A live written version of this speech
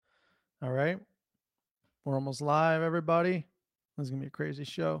All right. We're almost live, everybody. This is going to be a crazy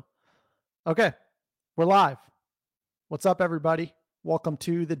show. Okay. We're live. What's up, everybody? Welcome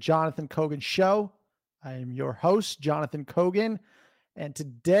to the Jonathan Kogan Show. I am your host, Jonathan Kogan. And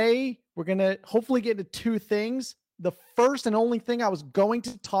today we're going to hopefully get into two things. The first and only thing I was going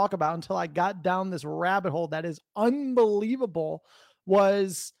to talk about until I got down this rabbit hole that is unbelievable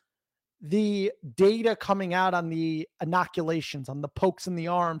was the data coming out on the inoculations, on the pokes in the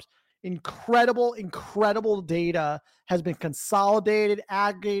arms. Incredible data has been consolidated,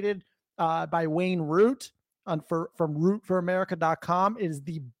 aggregated by Wayne Root from rootforamerica.com. It is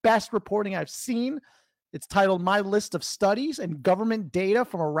the best reporting I've seen. It's titled My List of Studies and Government Data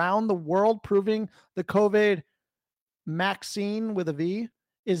from Around the World Proving the COVID Vaccine with a V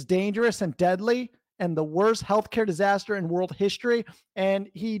is dangerous and deadly and the worst healthcare disaster in world history.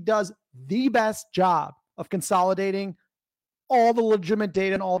 And he does the best job of consolidating all the legitimate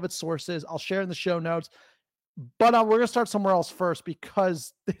data and all of its sources. I'll share in the show notes, but we're going to start somewhere else first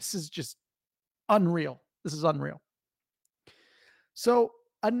because this is just unreal. This is unreal. So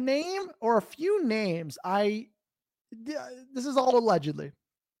a name or a few names, this is all allegedly,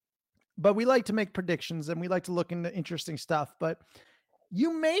 but we like to make predictions and we like to look into interesting stuff, but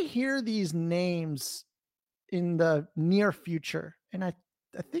you may hear these names in the near future, and I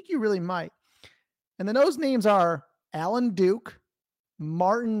think you really might. And then those names are Alan Duke,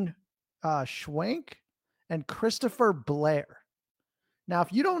 Martin Schwenk, and Christopher Blair. Now,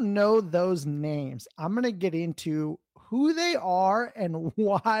 if you don't know those names, I'm going to get into who they are and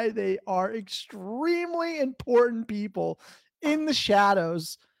why they are extremely important people in the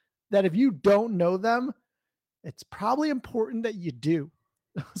shadows that if you don't know them, it's probably important that you do.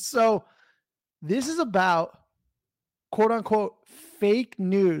 So this is about quote unquote fake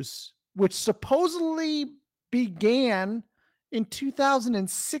news, which supposedly began in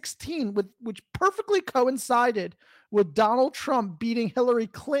 2016 which perfectly coincided with Donald Trump beating Hillary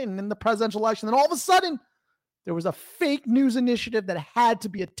Clinton in the presidential election. And all of a sudden there was a fake news initiative that had to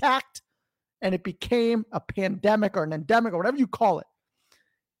be attacked and it became a pandemic or an endemic or whatever you call it.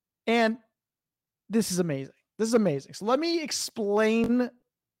 And this is amazing. This is amazing. So let me explain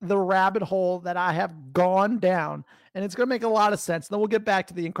the rabbit hole that I have gone down, and it's going to make a lot of sense. Then we'll get back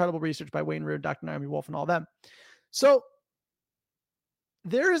to the incredible research by Wayne Root, Dr. Naomi Wolf, and all them. So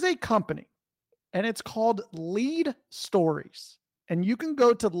there is a company, and it's called Lead Stories, and you can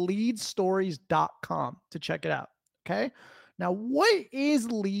go to leadstories.com to check it out. Okay. Now, what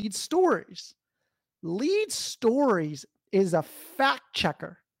is Lead Stories? Lead Stories is a fact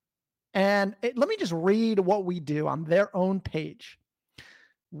checker. And let me just read what we do on their own page.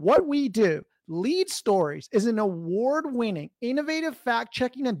 What we do, Lead Stories is an award-winning, innovative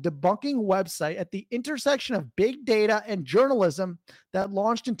fact-checking and debunking website at the intersection of big data and journalism that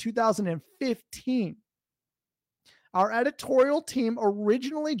launched in 2015. Our editorial team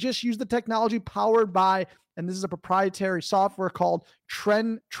originally just used the technology powered by, and this is a proprietary software called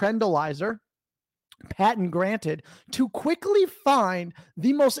Trendalizer, patent granted, to quickly find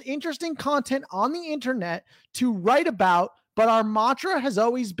the most interesting content on the internet to write about. But our mantra has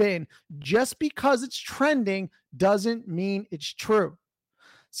always been, just because it's trending doesn't mean it's true.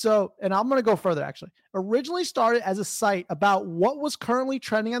 So, and I'm going to go further actually. Originally started as a site about what was currently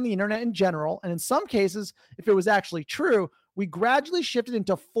trending on the internet in general. And in some cases, if it was actually true, we gradually shifted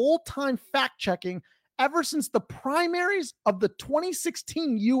into full-time fact checking ever since the primaries of the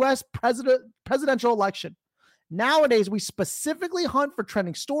 2016 US presidential election. Nowadays, we specifically hunt for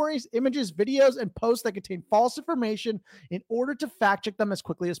trending stories, images, videos, and posts that contain false information in order to fact check them as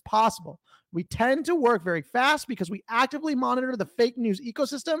quickly as possible. We tend to work very fast because we actively monitor the fake news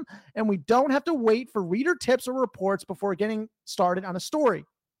ecosystem, and we don't have to wait for reader tips or reports before getting started on a story.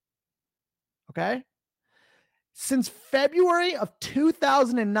 Okay? Since February of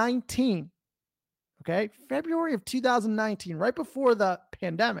 2019, okay, February of 2019, right before the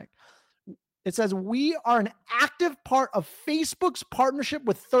pandemic, it says we are an active part of Facebook's partnership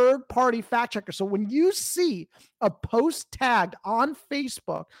with third-party fact checkers. So when you see a post tagged on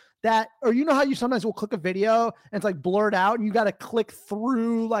Facebook that, or you know how you sometimes will click a video and it's like blurred out and you got to click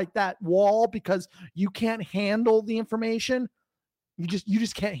through like that wall because you can't handle the information. You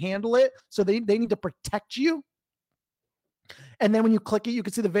just can't handle it. So they need to protect you. And then when you click it, you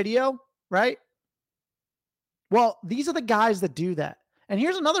can see the video, right? Well, these are the guys that do that. And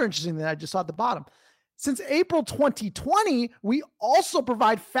here's another interesting thing I just saw at the bottom. Since April 2020, we also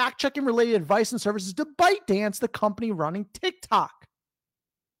provide fact-checking related advice and services to ByteDance, the company running TikTok.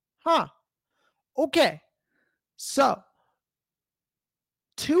 Huh. Okay. So,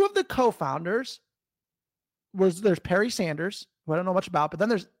 two of the co-founders there's Perry Sanders, who I don't know much about, but then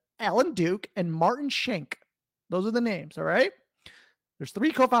there's Alan Duke and Martin Schenk. Those are the names, all right? There's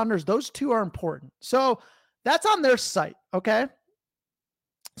 3 co-founders. Those 2 are important. So that's on their site, okay?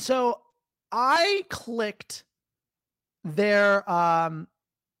 So I clicked their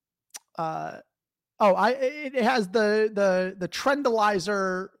it has the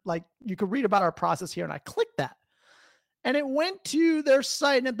Trendlyzer, like you could read about our process here, and I clicked that. And it went to their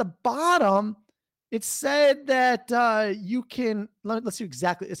site, and at the bottom, it said that you can, let's see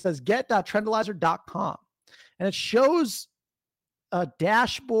exactly, it says get.trendlyzer.com. And it shows a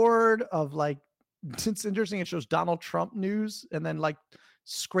dashboard of like, it's interesting, it shows Donald Trump news and then like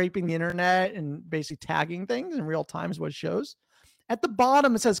scraping the internet and basically tagging things in real time is what it shows. At the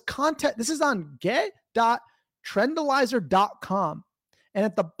bottom, it says content. This is on get.trendlyzer.com. And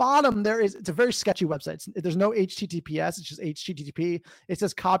at the bottom, it's a very sketchy website. There's no HTTPS. It's just HTTP. It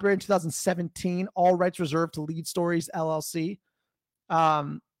says copyright in 2017, all rights reserved to Lead Stories, LLC.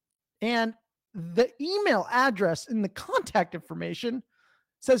 And the email address in the contact information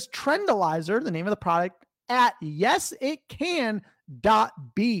says Trendlyzer, the name of the product, at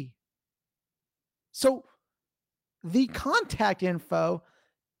yesitcan.b. So the contact info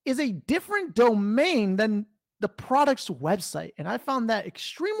is a different domain than the product's website. And I found that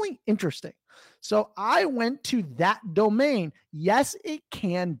extremely interesting. So I went to that domain,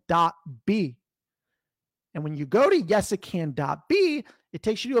 yesitcan.b. And when you go to yesitcan.b, it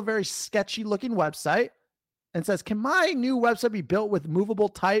takes you to a very sketchy looking website and says, can my new website be built with movable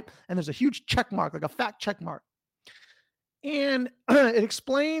type? And there's a huge check mark, like a fat check mark. And it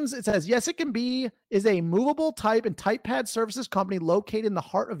explains, it says, yes, it can be, is a movable type and typepad services company located in the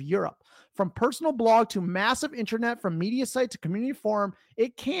heart of Europe. From personal blog to massive internet, from media site to community forum,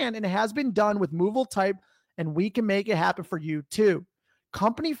 it can and it has been done with movable type, and we can make it happen for you too.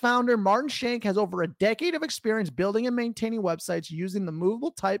 Company founder Martin Schenk has over a decade of experience building and maintaining websites using the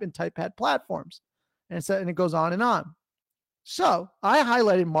movable type and typepad platforms. And it goes on and on. So I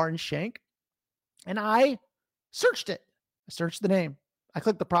highlighted Martin Schenk and I searched it. I searched the name. I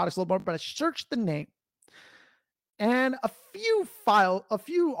clicked the products a little more, but I searched the name. And a few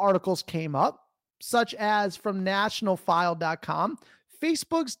articles came up, such as from nationalfile.com,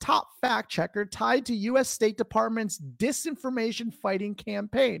 Facebook's top fact checker tied to U.S. State Department's disinformation fighting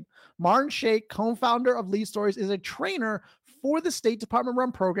campaign. Martin Schenk, co-founder of Lead Stories, is a trainer for the State Department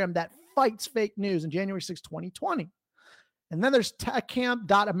run program that fights fake news in January 6, 2020. And then there's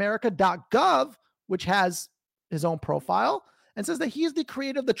techcamp.america.gov, which has his own profile, and says that he is the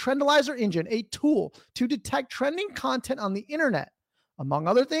creator of the Trendlyzer engine, a tool to detect trending content on the internet. Among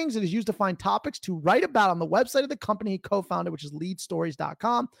other things, it is used to find topics to write about on the website of the company he co-founded, which is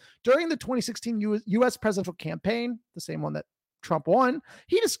leadstories.com. During the 2016 U.S. presidential campaign, the same one that Trump won,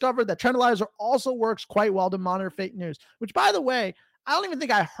 he discovered that Trendlyzer also works quite well to monitor fake news, which, by the way, I don't even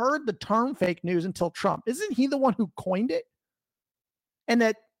think I heard the term fake news until Trump. Isn't he the one who coined it? And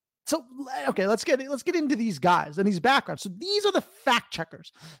that, so, okay, let's get into these guys and these backgrounds. So these are the fact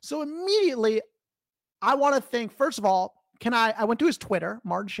checkers. So immediately I want to think, first of all, I went to his Twitter,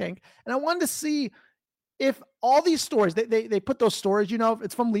 Martin Schenk, and I wanted to see if all these stories, they put those stories, you know,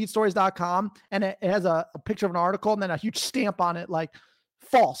 it's from leadstories.com, and it has a picture of an article and then a huge stamp on it, like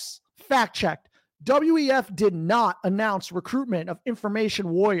false, fact checked. WEF did not announce recruitment of information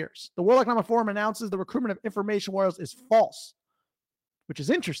warriors. The World Economic Forum announces the recruitment of information warriors is false, which is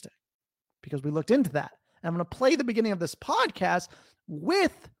interesting because we looked into that. And I'm going to play the beginning of this podcast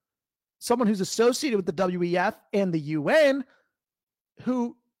with someone who's associated with the WEF and the UN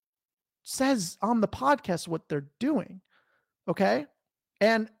who says on the podcast what they're doing. Okay.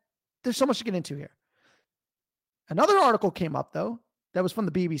 And there's so much to get into here. Another article came up though, that was from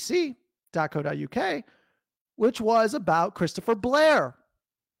the BBC.co.uk, which was about Christopher Blair,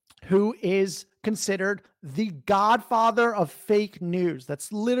 who is considered the godfather of fake news.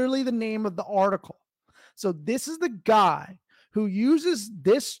 That's literally the name of the article. So this is the guy who uses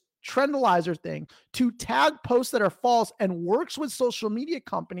this Trendlyzer thing to tag posts that are false and works with social media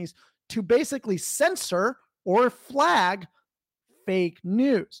companies to basically censor or flag fake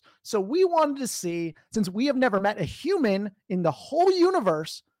news. So we wanted to see, since we have never met a human in the whole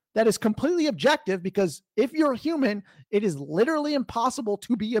universe that is completely objective, because if you're a human, it is literally impossible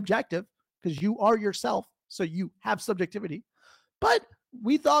to be objective because you are yourself. So you have subjectivity. But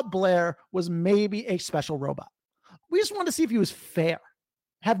we thought Blair was maybe a special robot. We just wanted to see if he was fair,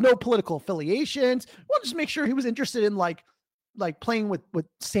 have no political affiliations. We'll just make sure he was interested in like playing with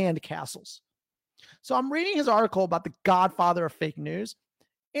sand castles. So I'm reading his article about the godfather of fake news.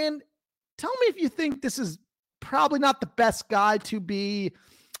 And tell me if you think this is probably not the best guy to be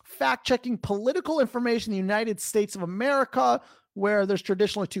fact-checking political information in the United States of America where there's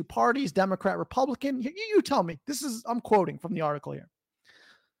traditionally two parties, Democrat, Republican. You tell me. I'm quoting from the article here.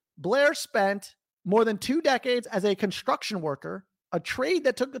 Blair spent more than 2 decades as a construction worker, a trade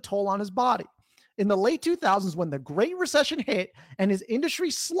that took a toll on his body. In the late 2000s, when the Great Recession hit and his industry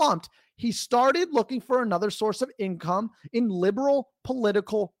slumped, he started looking for another source of income in liberal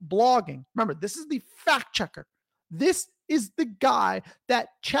political blogging. Remember, this is the fact checker. This is the guy that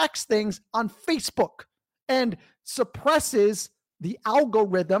checks things on Facebook and suppresses the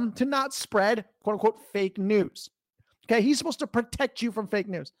algorithm to not spread, quote unquote, fake news. Okay, he's supposed to protect you from fake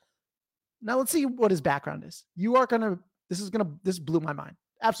news. Now let's see what his background is. This blew my mind.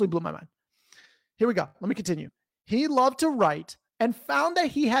 Absolutely blew my mind. Here we go. Let me continue. He loved to write and found that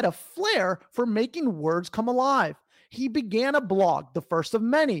he had a flair for making words come alive. He began a blog, the first of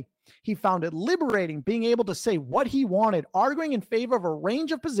many. He found it liberating being able to say what he wanted, arguing in favor of a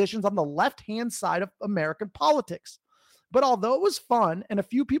range of positions on the left-hand side of American politics. But although it was fun and a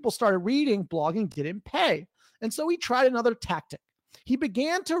few people started reading, blogging didn't pay. And so he tried another tactic. He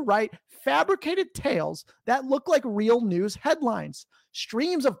began to write fabricated tales that looked like real news headlines.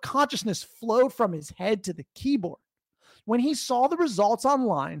 Streams of consciousness flowed from his head to the keyboard. When he saw the results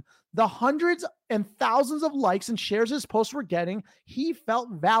online, the hundreds and thousands of likes and shares his posts were getting, he felt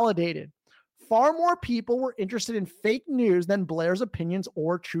validated. Far more people were interested in fake news than Blair's opinions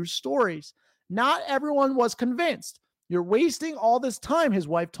or true stories. Not everyone was convinced. You're wasting all this time, his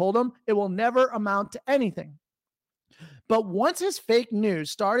wife told him. It will never amount to anything. But once his fake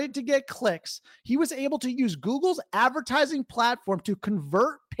news started to get clicks, he was able to use Google's advertising platform to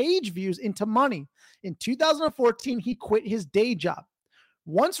convert page views into money. In 2014, he quit his day job.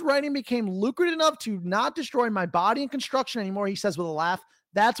 Once writing became lucrative enough to not destroy my body in construction anymore, he says with a laugh,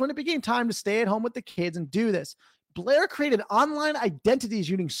 that's when it became time to stay at home with the kids and do this. Blair created online identities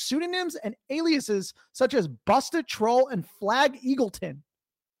using pseudonyms and such as Busted Troll and Flag Eagleton.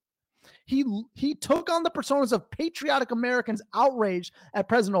 He took on the personas of patriotic Americans outraged at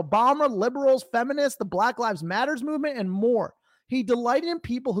President Obama, liberals, feminists, the Black Lives Matters movement, and more. He delighted in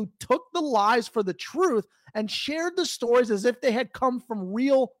people who took the lies for the truth and shared the stories as if they had come from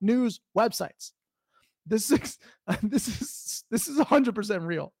real news websites. This is 100%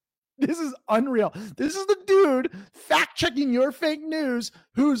 real. This is unreal. This is the dude fact-checking your fake news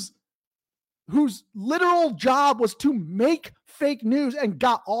whose literal job was to make fake news and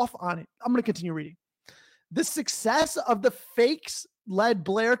got off on it. I'm going to continue reading. The success of the fakes led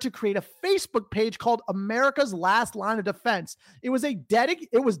Blair to create a Facebook page called America's Last Line of Defense. It was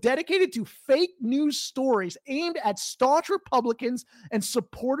dedicated to fake news stories aimed at staunch Republicans and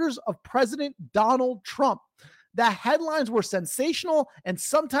supporters of President Donald Trump. The headlines were sensational and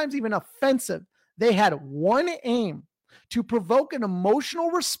sometimes even offensive. They had one aim: to provoke an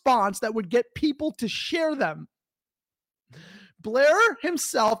emotional response that would get people to share them. Blair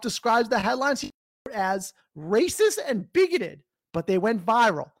himself describes the headlines he wrote as racist and bigoted, but they went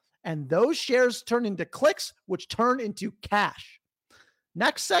viral, and those shares turned into clicks, which turned into cash.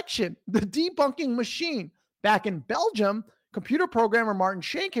 Next section, the debunking machine. Back in Belgium, computer programmer Martin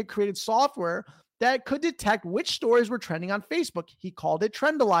Schenk had created software that could detect which stories were trending on Facebook. He called it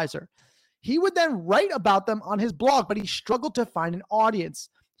Trendalizer. He would then write about them on his blog, but he struggled to find an audience.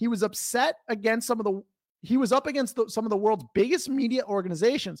 He was up against some of the world's biggest media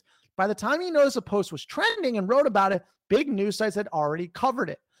organizations. By the time he noticed a post was trending and wrote about it, big news sites had already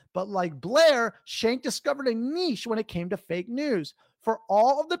covered it. But like Blair, Schenk discovered a niche when it came to fake news. For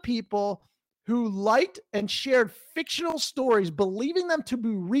all of the people who liked and shared fictional stories, believing them to be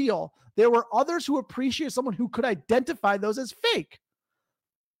real, there were others who appreciated someone who could identify those as fake.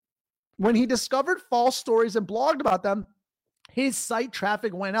 When he discovered false stories and blogged about them, his site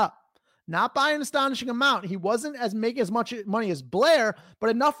traffic went up. Not by an astonishing amount. He wasn't making as much money as Blair, but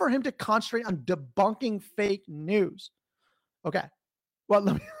enough for him to concentrate on debunking fake news. Okay. Well,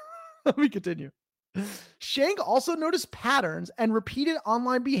 let me continue. Schenk also noticed patterns and repeated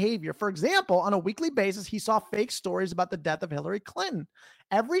online behavior. For example, on a weekly basis, he saw fake stories about the death of Hillary Clinton.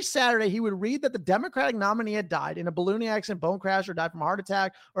 Every Saturday, he would read that the Democratic nominee had died in a ballooning accident, bone crash, or died from a heart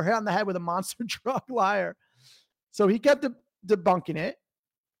attack, or hit on the head with a monster truck liar. So he kept debunking it.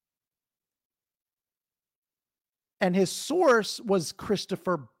 And his source was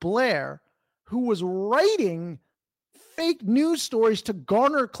Christopher Blair, who was writing fake news stories to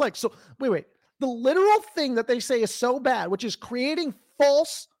garner clicks. So wait. The literal thing that they say is so bad, which is creating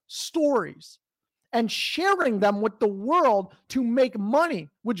false stories and sharing them with the world to make money,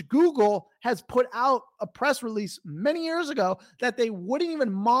 which Google has put out a press release many years ago that they wouldn't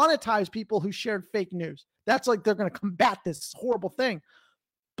even monetize people who shared fake news. That's like they're going to combat this horrible thing.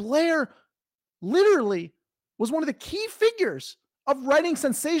 Blair literally was one of the key figures of writing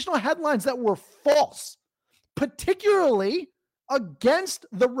sensational headlines that were false, particularly against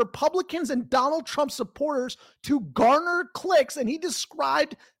the Republicans and Donald Trump supporters to garner clicks. And he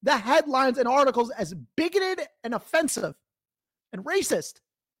described the headlines and articles as bigoted and offensive and racist.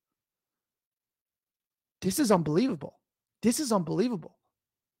 This is unbelievable. This is unbelievable.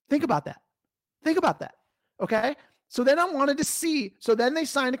 Think about that. Think about that. Okay. So then I wanted to see. So then they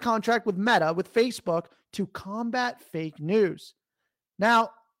signed a contract with Meta, with Facebook, to combat fake news.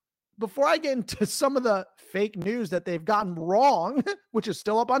 Now, before I get into some of the fake news that they've gotten wrong, which is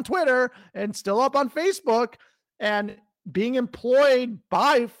still up on Twitter and still up on Facebook and being employed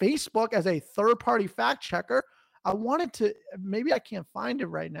by Facebook as a third-party fact checker, I wanted to, maybe I can't find it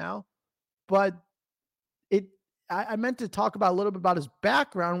right now, but I meant to talk about a little bit about his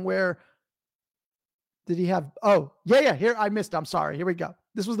background. Where did he have? Oh, yeah. Here, I missed it. I'm sorry. Here we go.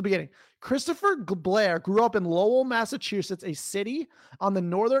 This was the beginning. Christopher Blair grew up in Lowell, Massachusetts, a city on the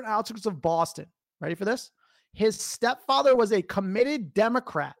northern outskirts of Boston. Ready for this? His stepfather was a committed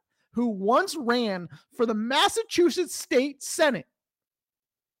Democrat who once ran for the Massachusetts State Senate.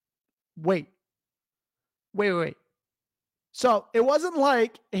 Wait. So it wasn't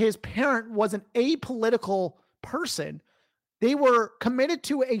like his parent was an apolitical person. They were committed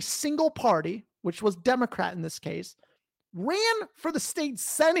to a single party, which was Democrat in this case, ran for the state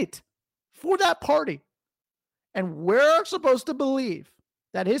Senate for that party. And we're supposed to believe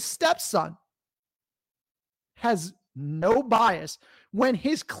that his stepson has no bias when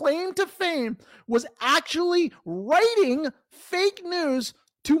his claim to fame was actually writing fake news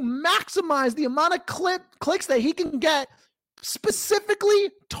to maximize the amount of clicks that he can get,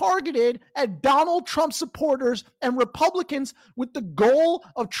 specifically targeted at Donald Trump supporters and Republicans with the goal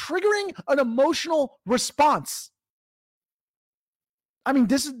of triggering an emotional response. I mean,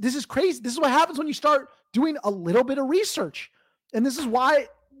 this is crazy. This is what happens when you start doing a little bit of research. And this is why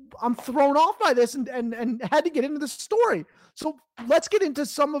I'm thrown off by this and had to get into this story. So let's get into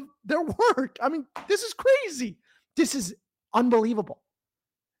some of their work. I mean, this is crazy. This is unbelievable.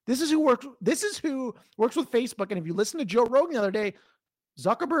 This is who works with Facebook. And if you listen to Joe Rogan the other day,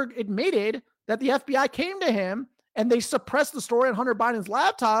 Zuckerberg admitted that the FBI came to him and they suppressed the story on Hunter Biden's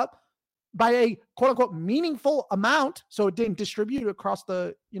laptop by a quote unquote meaningful amount. So it didn't distribute across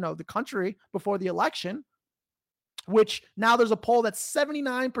the country before the election, which now there's a poll that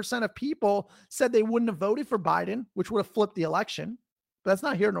 79% of people said they wouldn't have voted for Biden, which would have flipped the election. But that's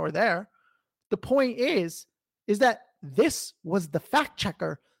not here nor there. The point is that this was the fact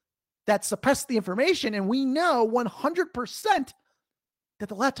checker that suppressed the information. And we know 100% that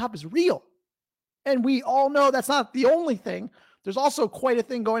the laptop is real. And we all know that's not the only thing. There's also quite a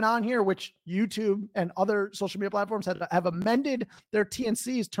thing going on here, which YouTube and other social media platforms have amended their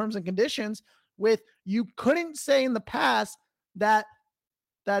TNC's terms and conditions with. You couldn't say in the past that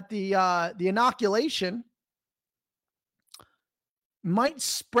the inoculation might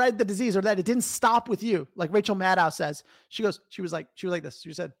spread the disease, or that it didn't stop with you. Like Rachel Maddow says, she was like this.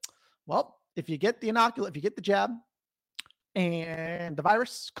 She said, well, if you get the jab and the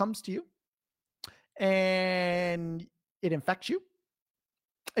virus comes to you and it infects you,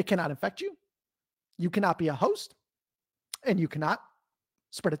 it cannot infect you. You cannot be a host and you cannot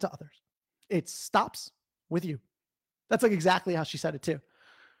spread it to others. It stops with you. That's like exactly how she said it too,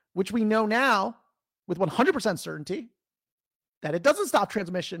 which we know now with 100% certainty that it doesn't stop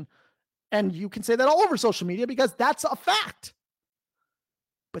transmission. And you can say that all over social media because that's a fact.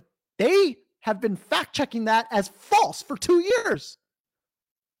 But they have been fact checking that as false for 2 years.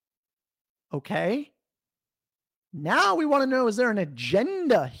 Okay. Now we want to know, is there an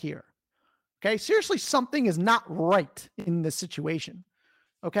agenda here? Okay. Seriously, something is not right in this situation.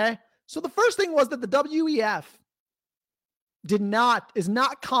 Okay. So the first thing was that the WEF is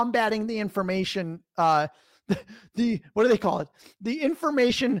not combating the information, what do they call it? The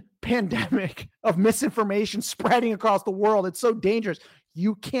information pandemic of misinformation spreading across the world. It's so dangerous.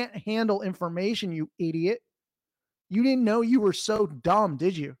 You can't handle information, you idiot. You didn't know you were so dumb,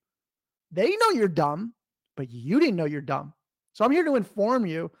 did you? They know you're dumb, but you didn't know you're dumb. So I'm here to inform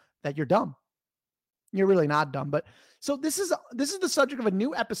you that you're dumb. You're really not dumb. But so this is the subject of a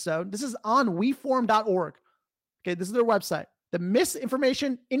new episode. This is on weform.org. Okay, this is their website. The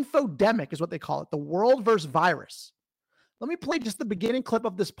misinformation infodemic is what they call it. The world versus virus. Let me play just the beginning clip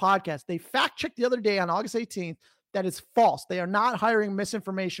of this podcast. They fact checked the other day on August 18th that it's false. They are not hiring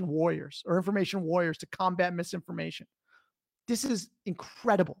misinformation warriors or information warriors to combat misinformation. This is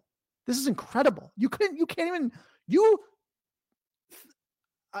incredible. This is incredible.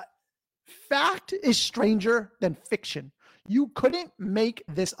 Fact is stranger than fiction. You couldn't make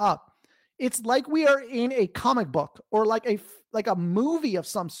this up. It's like we are in a comic book or like a movie of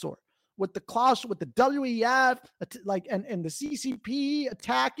some sort with the WEF, and the CCP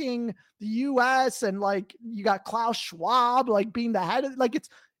attacking the US, and like you got Klaus Schwab like being the head of, like it's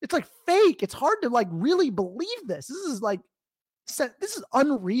like fake. It's hard to like really believe this. This is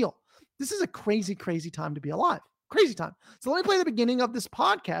unreal. This is a crazy, crazy time to be alive. Crazy time. So let me play the beginning of this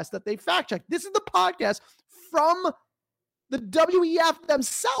podcast that they fact checked. This is the podcast from the WEF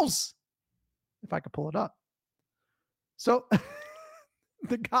themselves, if I could pull it up. So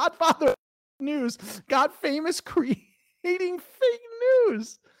the Godfather News got famous creating fake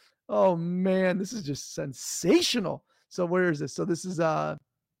news. Oh man, this is just sensational. So where is this? So this is the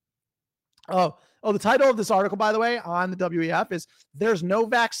title of this article, by the way, on the WEF is "There's no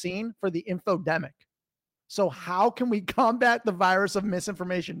vaccine for the infodemic." So how can we combat the virus of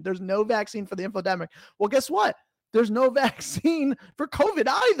misinformation? There's no vaccine for the infodemic. Well, guess what? There's no vaccine for COVID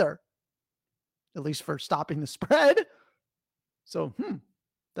either, at least for stopping the spread. So,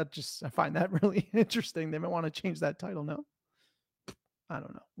 I find that really interesting. They might want to change that title. No, I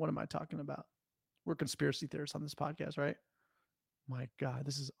don't know. What am I talking about? We're conspiracy theorists on this podcast, right? My God,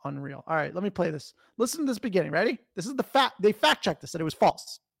 this is unreal. All right, let me play this. Listen to this beginning. Ready? This is the fact. They fact checked this, that it was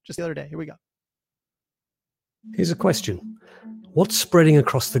false just the other day. Here we go. Here's a question. What's spreading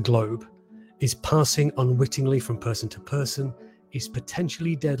across the globe, is passing unwittingly from person to person, is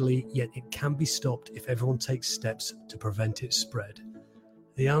potentially deadly, yet it can be stopped if everyone takes steps to prevent its spread?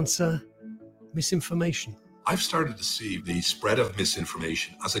 The answer? Misinformation. I've started to see the spread of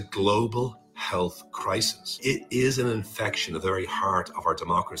misinformation as a global health crisis. It is an infection at the very heart of our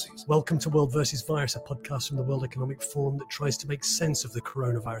democracies. Welcome to World vs. Virus, a podcast from the World Economic Forum that tries to make sense of the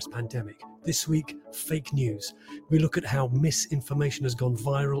coronavirus pandemic. This week, fake news. We look at how misinformation has gone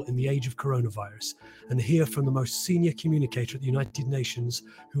viral in the age of coronavirus and hear from the most senior communicator at the United Nations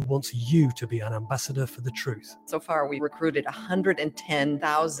who wants you to be an ambassador for the truth. So far, we recruited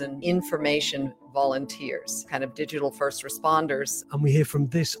 110,000 information volunteers, kind of digital first responders. And we hear from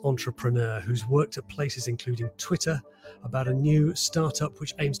this entrepreneur who's worked at places including Twitter about a new startup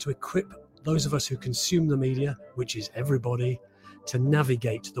which aims to equip those of us who consume the media, which is everybody, to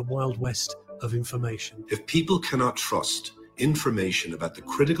navigate the wild west of information. If people cannot trust information about the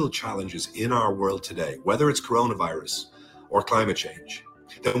critical challenges in our world today, whether it's coronavirus or climate change,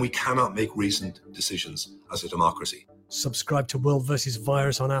 then we cannot make reasoned decisions as a democracy. Subscribe to World vs.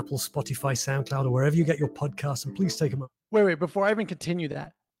 Virus on Apple, Spotify, SoundCloud, or wherever you get your podcasts, and please take them up. Wait, before I even continue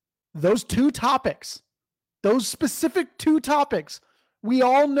that, those two topics, those specific two topics, we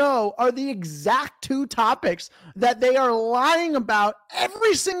all know are the exact two topics that they are lying about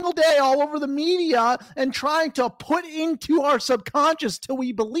every single day all over the media and trying to put into our subconscious till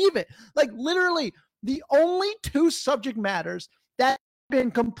we believe it. Like literally the only two subject matters that have been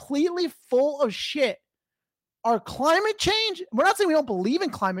completely full of shit are climate change. We're not saying we don't believe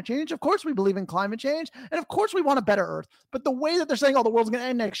in climate change. Of course we believe in climate change. And of course we want a better earth. But the way that they're saying, oh, the world's going to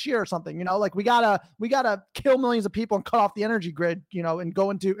end next year or something, like we gotta kill millions of people and cut off the energy grid, and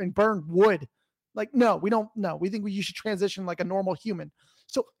go into and burn wood. Like, no, we don't. No, we think you should transition like a normal human.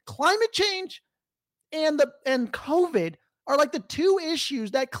 So climate change and COVID are like the two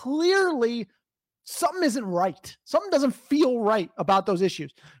issues that clearly something isn't right. Something doesn't feel right about those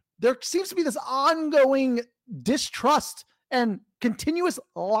issues. There seems to be this ongoing distrust and continuous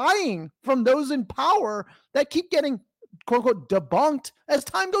lying from those in power that keep getting quote unquote debunked as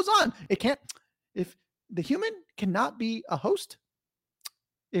time goes on. If the human cannot be a host,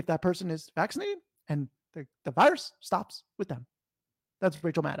 if that person is vaccinated and the virus stops with them. That's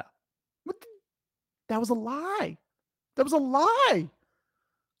Rachel Maddow. That was a lie. That was a lie.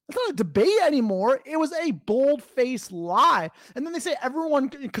 It's not a debate anymore. It was a bold-faced lie. And then they say everyone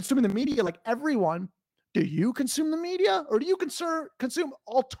consuming the media, like everyone. Do you consume the media, or do you consume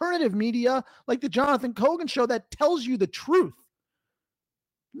alternative media like the Jonathan Kogan show that tells you the truth?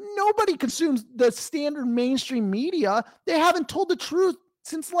 Nobody consumes the standard mainstream media. They haven't told the truth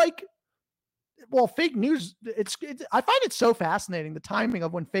since fake news. I find it so fascinating, the timing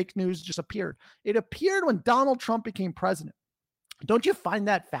of when fake news just appeared. It appeared when Donald Trump became president. Don't you find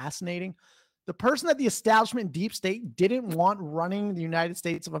that fascinating? The person that the establishment deep state didn't want running the United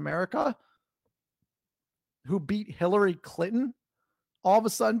States of America, who beat Hillary Clinton, all of a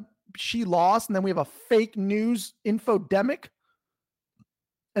sudden she lost, and then we have a fake news infodemic.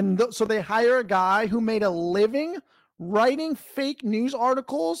 And so they hire a guy who made a living writing fake news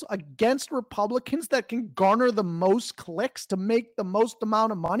articles against Republicans that can garner the most clicks to make the most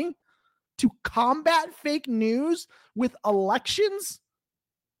amount of money, to combat fake news with elections.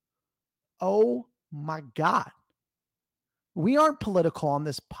 Oh my God. We aren't political on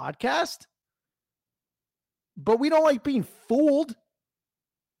this podcast. but we don't like being fooled.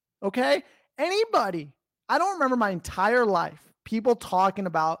 Okay? Anybody, I don't remember my entire life, people talking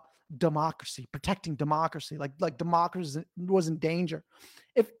about democracy, protecting democracy, like democracy was in danger.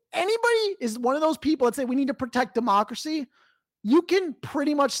 If anybody is one of those people that say we need to protect democracy, you can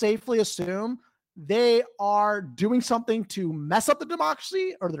pretty much safely assume they are doing something to mess up the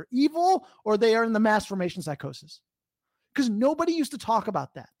democracy, or they're evil, or they are in the mass formation psychosis. Because nobody used to talk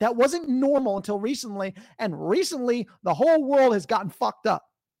about that. That wasn't normal until recently. And recently, the whole world has gotten fucked up.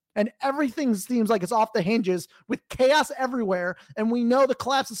 And everything seems like it's off the hinges with chaos everywhere. And we know the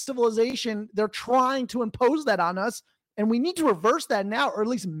collapse of civilization, they're trying to impose that on us. And we need to reverse that now, or at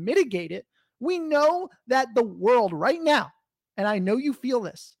least mitigate it. We know that the world right now, and I know you feel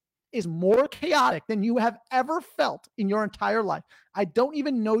this, is more chaotic than you have ever felt in your entire life. I don't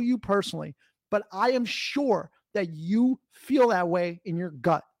even know you personally, but I am sure that you feel that way in your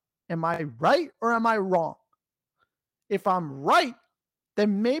gut. Am I right or am I wrong? If I'm right,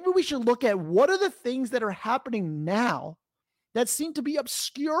 then maybe we should look at what are the things that are happening now that seem to be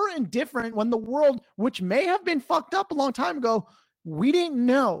obscure and different when the world, which may have been fucked up a long time ago, we didn't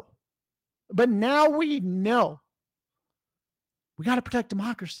know. But now we know. We got to protect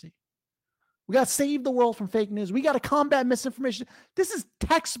democracy. We got to save the world from fake news. We got to combat misinformation. This is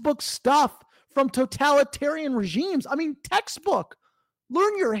textbook stuff from totalitarian regimes. I mean, textbook.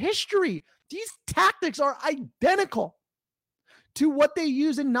 Learn your history. These tactics are identical to what they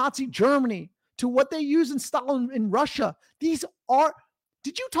use in Nazi Germany, to what they use in Stalin in Russia. These are,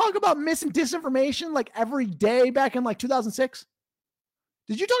 did you talk about mis and disinformation like every day back in like 2006?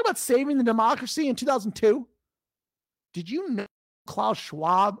 Did you talk about saving the democracy in 2002? Did you know Klaus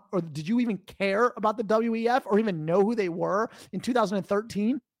Schwab, or did you even care about the WEF or even know who they were in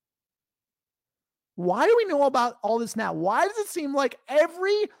 2013? Why do we know about all this now? Why does it seem like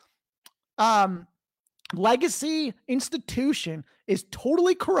every legacy institution is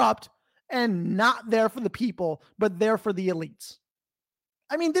totally corrupt and not there for the people, but there for the elites?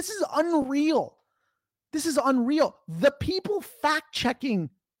 I mean, this is unreal. This is unreal. The people fact-checking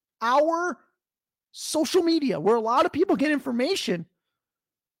our social media, where a lot of people get information,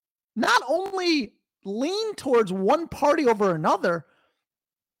 not only lean towards one party over another,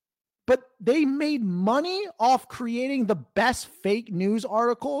 but they made money off creating the best fake news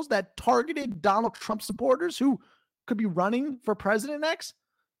articles that targeted Donald Trump supporters who could be running for president next.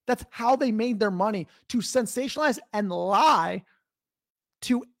 That's how they made their money, to sensationalize and lie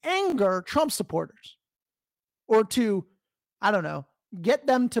to anger Trump supporters, or to, I don't know, get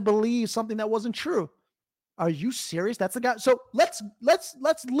them to believe something that wasn't true. Are you serious? That's the guy. So let's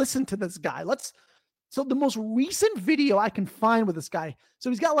listen to this guy. So the most recent video I can find with this guy. So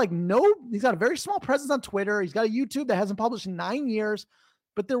he's got he's got a very small presence on Twitter. He's got a YouTube that hasn't published in 9 years,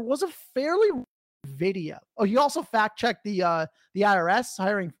 but there was a fairly video. Oh, he also fact checked the IRS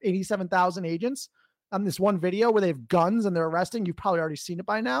hiring 87,000 agents on this one video where they have guns and they're arresting. You've probably already seen it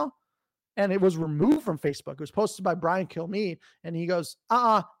by now. And it was removed from Facebook. It was posted by Brian Kilmeade. And he goes,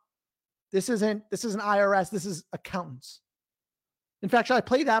 this isn't IRS. This is accountants. In fact, should I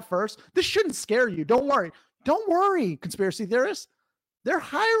play that first? This shouldn't scare you. Don't worry. Don't worry, conspiracy theorists. They're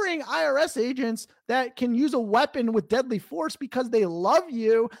hiring IRS agents that can use a weapon with deadly force because they love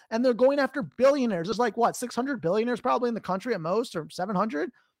you, and they're going after billionaires. There's like, 600 billionaires probably in the country at most, or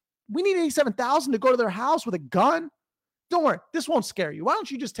 700. We need 87,000 to go to their house with a gun. Don't worry. This won't scare you. Why don't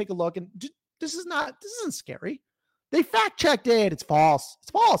you just take a look? And this isn't scary. They fact checked it. It's false.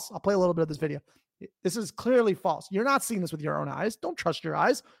 It's false. I'll play a little bit of this video. This is clearly false. You're not seeing this with your own eyes. Don't trust your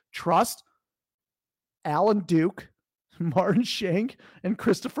eyes. Trust Alan Duke, Martin Schenck, and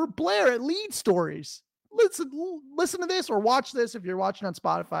Christopher Blair at Lead Stories. Listen to this, or watch this if you're watching on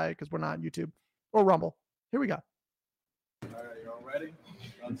Spotify, because we're not on YouTube, or Rumble. Here we go. All right, you all ready?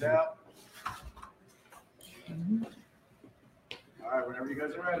 Guns out. All right, whenever you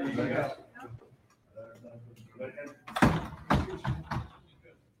guys are ready, you go. You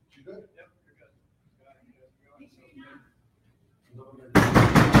good? Yep, you're good.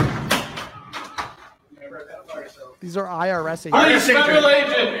 These are IRS agents. Please, federal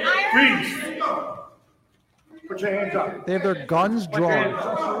agent. Freeze. Put your hands up. They have their guns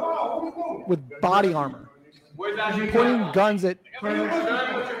drawn with body armor, pointing guns at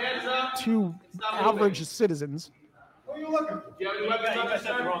two average citizens. What are you looking for? Do you have any weapons on this,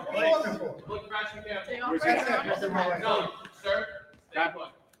 sir? What are you looking for? Look, crash your Where's that? No, sir. Stay put.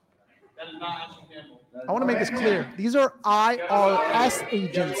 That is not action camel. I want to make this clear. These are IRS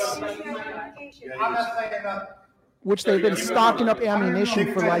agents, I'm not saying nothing. which they've been stocking up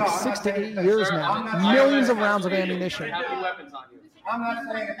ammunition for like 6 to 8 years now. Millions of rounds of ammunition. Have any weapons on you? I'm not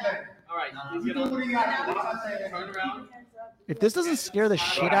saying a thing. All right. Please get on. Turn around. If this doesn't scare the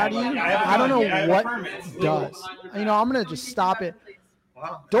shit out of you, I don't know what does. I'm going to just stop it.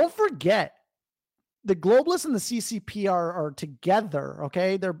 Don't forget, the globalists and the CCP are together.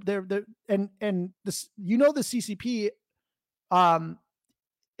 Okay. They're and this, the CCP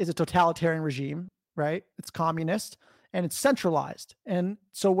is a totalitarian regime, right? It's communist and it's centralized. And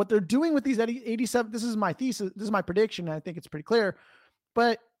so what they're doing with these 87, this is my thesis, this is my prediction. And I think it's pretty clear,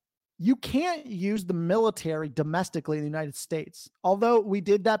 but you can't use the military domestically in the United States. Although we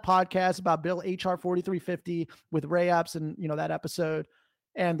did that podcast about Bill HR 4350 with Ray Epps and that episode,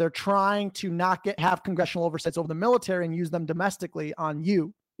 and they're trying to not have congressional oversights over the military and use them domestically on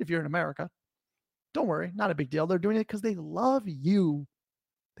you if you're in America. Don't worry, not a big deal. They're doing it because they love you.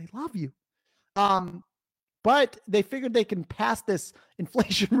 They love you. But they figured they can pass this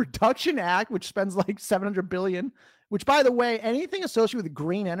Inflation Reduction Act, which spends like $700 billion, which, by the way, anything associated with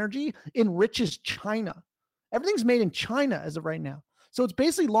green energy enriches China. Everything's made in China as of right now. So it's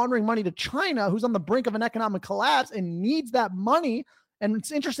basically laundering money to China, who's on the brink of an economic collapse and needs that money. And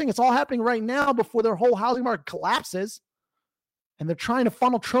it's interesting, it's all happening right now before their whole housing market collapses. And they're trying to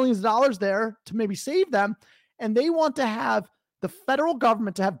funnel trillions of dollars there to maybe save them. And they want to have the federal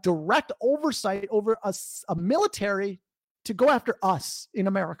government to have direct oversight over a military to go after us in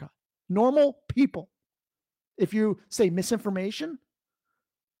America, normal people. If you say misinformation,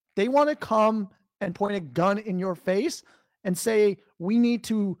 they want to come and point a gun in your face and say, we need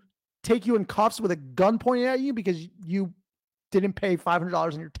to take you in cuffs with a gun pointed at you because you didn't pay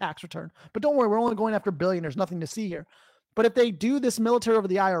 $500 in your tax return. But don't worry, we're only going after billionaires, nothing to see here. But if they do this military over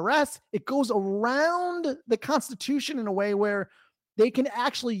the IRS, it goes around the Constitution in a way where they can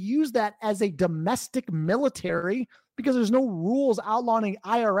actually use that as a domestic military because there's no rules outlawing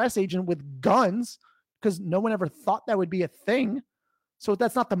IRS agent with guns because no one ever thought that would be a thing. So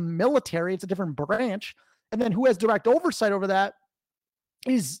that's not the military, it's a different branch. And then who has direct oversight over that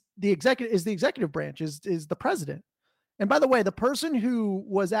is the executive branch, is the president. And by the way, the person who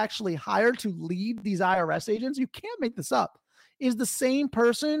was actually hired to lead these IRS agents, you can't make this up, is the same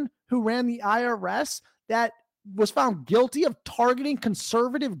person who ran the IRS that was found guilty of targeting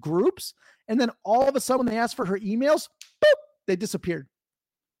conservative groups. And then all of a sudden, when they asked for her emails, boop, they disappeared.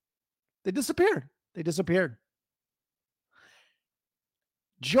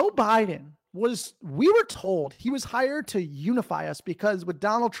 Joe Biden we were told he was hired to unify us because with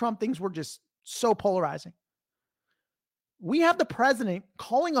Donald Trump, things were just so polarizing. We have the president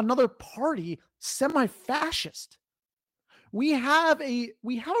calling another party semi-fascist. We have a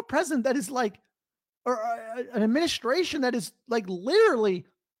president that is like, or an administration that is like literally,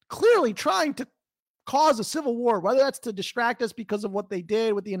 clearly trying to cause a civil war, whether that's to distract us because of what they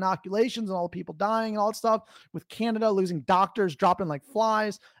did with the inoculations and all the people dying and all that stuff, with Canada losing doctors, dropping like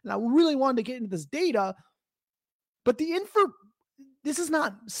flies. And I really wanted to get into this data, but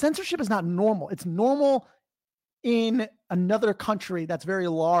censorship is not normal. It's normal in another country that's very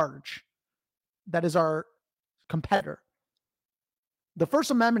large, that is our competitor. The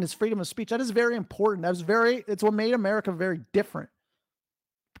First Amendment is freedom of speech. That is very important. It's what made America very different,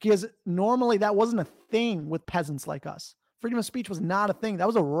 because normally that wasn't a thing with peasants like us. Freedom of speech was not a thing. That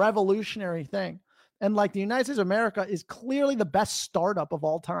was a revolutionary thing. And like the United States of America is clearly the best startup of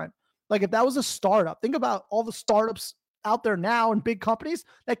all time. Like if that was a startup, think about all the startups out there now and big companies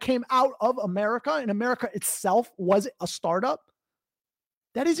that came out of America, and America itself was a startup.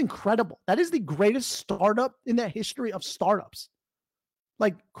 That is incredible. That is the greatest startup in the history of startups.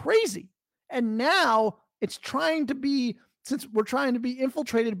 Like crazy. And now it's since we're trying to be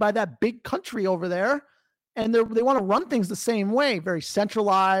infiltrated by that big country over there, and they want to run things the same way, very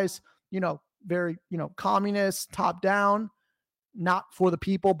centralized, very, communist, top down, not for the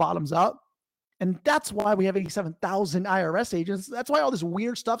people, bottoms up. And that's why we have 87,000 IRS agents. That's why all this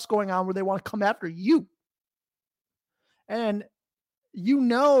weird stuff's going on where they want to come after you. And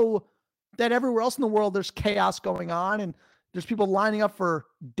that everywhere else in the world, there's chaos going on, and there's people lining up for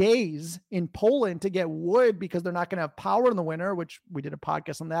days in Poland to get wood because they're not going to have power in the winter, which we did a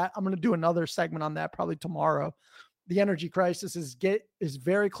podcast on that. I'm going to do another segment on that probably tomorrow. The energy crisis is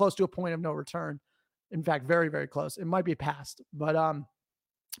very close to a point of no return. In fact, very, very close. It might be past, but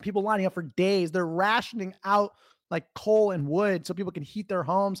people lining up for days. They're rationing out like coal and wood so people can heat their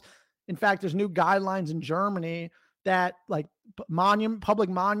homes. In fact, there's new guidelines in Germany that like public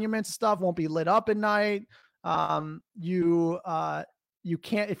monuments and stuff won't be lit up at night. You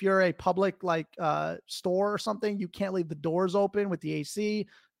can't, if you're a public store or something, you can't leave the doors open with the AC.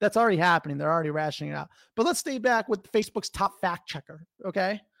 That's already happening. They're already rationing it out. But let's stay back with Facebook's top fact checker.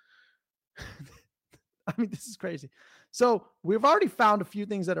 Okay. I mean, this is crazy. So we've already found a few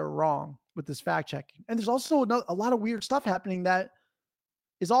things that are wrong with this fact checking. And there's also a lot of weird stuff happening that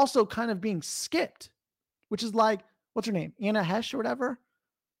is also kind of being skipped, which is like, what's her name? Anna Hesh or whatever,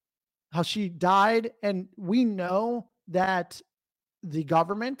 how she died. And we know that the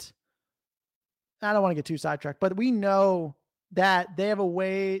government, I don't want to get too sidetracked, but we know that they have a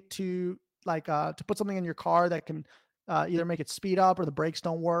way to to put something in your car that can either make it speed up or the brakes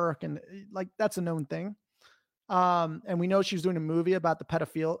don't work. And like, that's a known thing. And we know she was doing a movie about a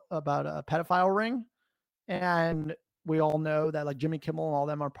pedophile ring. And we all know that like Jimmy Kimmel and all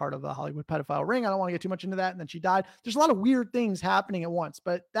them are part of the Hollywood pedophile ring. I don't want to get too much into that. And then she died. There's a lot of weird things happening at once,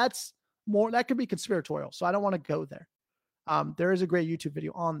 but that could be conspiratorial. So I don't want to go there. There is a great YouTube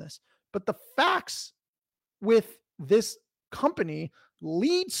video on this, but the facts with this company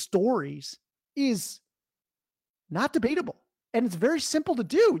Lead Stories is not debatable. And it's very simple to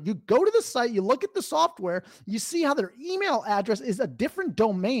do. You go to the site, you look at the software, you see how their email address is a different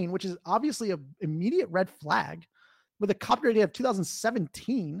domain, which is obviously an immediate red flag with a copyright date of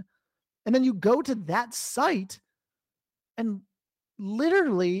 2017. And then you go to that site and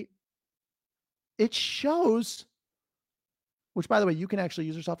literally it shows, which by the way, you can actually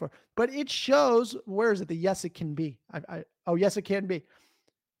use their software, but it shows, where is it? The yes, it can be. Oh, yes, it can be.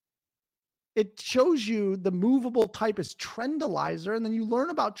 It shows you the movable type is Trendalizer, and then you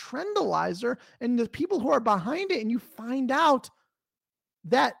learn about Trendalizer and the people who are behind it, and you find out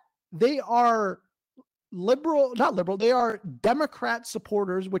that they are they are Democrat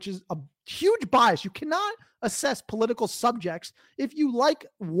supporters, which is a huge bias. You cannot assess political subjects if you like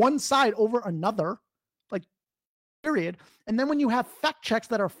one side over another, like period. And then when you have fact checks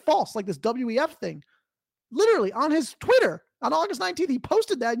that are false, like this WEF thing, literally on his Twitter, on August 19th, he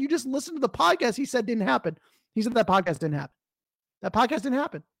posted that, and you just listen to the podcast he said didn't happen. He said that podcast didn't happen. That podcast didn't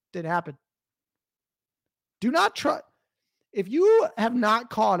happen. Didn't happen. Do not try. If you have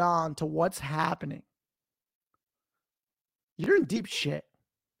not caught on to what's happening, you're in deep shit.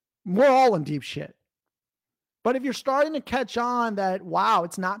 We're all in deep shit. But if you're starting to catch on that, wow,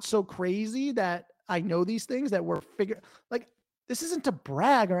 it's not so crazy that I know these things, that we're figuring, like, this isn't to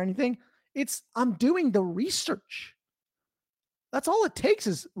brag or anything. It's, I'm doing the research. That's all it takes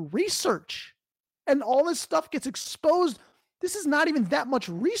is research. And all this stuff gets exposed. This is not even that much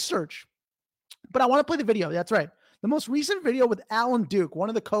research. But I want to play the video. That's right. The most recent video with Alan Duke, one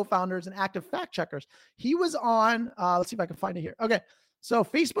of the co-founders and active fact checkers. He was on, let's see if I can find it here. Okay. So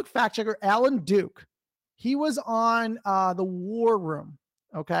Facebook fact checker, Alan Duke, he was on the War Room,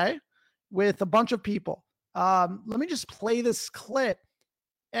 okay, with a bunch of people. Let me just play this clip.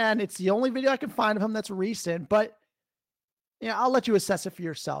 And it's the only video I can find of him that's recent, but yeah, I'll let you assess it for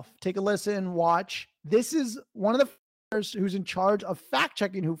yourself. Take a listen, watch. This is one of the who's in charge of fact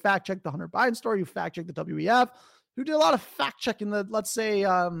checking, who fact checked the Hunter Biden story, who fact checked the WEF, who did a lot of fact checking that, let's say,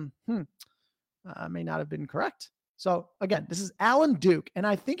 may not have been correct. So again, this is Alan Duke, and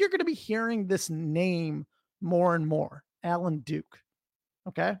I think you're going to be hearing this name more and more. Alan Duke.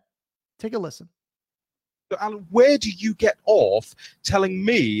 Okay, take a listen. Alan, where do you get off telling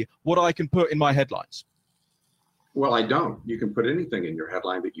me what I can put in my headlines? Well, I don't. You can put anything in your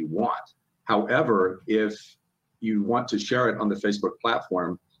headline that you want. However, if you want to share it on the Facebook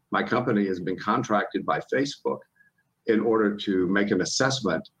platform, my company has been contracted by Facebook in order to make an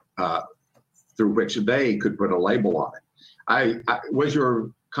assessment through which they could put a label on it. Was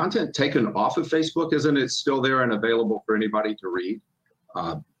your content taken off of Facebook? Isn't it still there and available for anybody to read?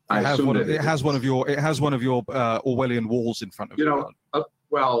 It has one of your Orwellian walls in front of you.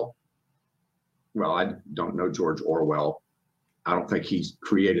 Well, I don't know George Orwell. I don't think he's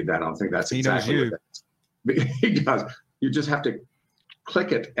created that. I don't think that's exactly what that is. He does. You just have to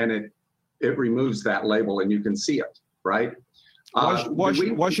click it, and it removes that label, and you can see it, right?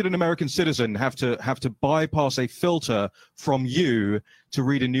 Why should an American citizen have to bypass a filter from you to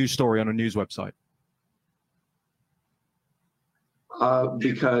read a news story on a news website?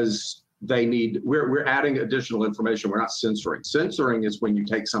 Because they need. We're adding additional information. We're not censoring. Censoring is when you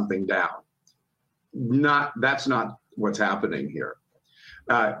take something down. That's not what's happening here.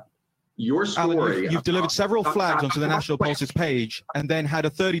 Your story. Alan, you've delivered several flags onto the National Pulse's page and then had a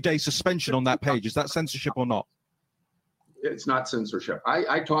 30-day suspension on that page. Is that censorship or not? It's not censorship.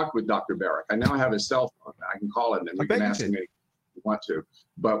 I talked with Dr. Barrick. I now have his cell phone. I can call him and you can ask him if you want to.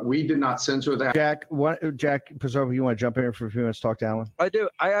 But we did not censor that. Jack Preserva, you want to jump in for a few minutes to talk to Alan? I do.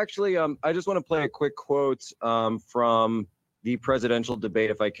 I actually, I just want to play a quick quote from the presidential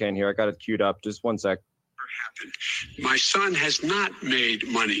debate, if I can here. I got it queued up. Just one sec. My son has not made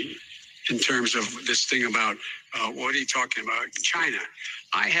money in terms of this thing about what are you talking about? China.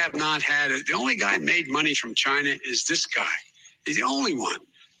 I have not had it. The only guy made money from China is this guy. He's the only one.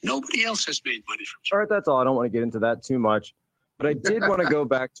 Nobody else has made money from China. All right, that's all. I don't want to get into that too much. But I did want to go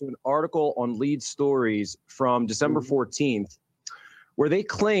back to an article on Lead Stories from December 14th, where they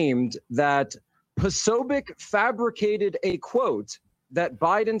claimed that Posobiec fabricated a quote that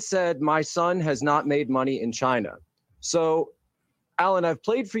Biden said, "My son has not made money in China." So, Alan, I've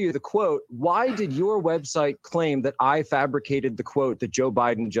played for you the quote. Why did your website claim that I fabricated the quote that Joe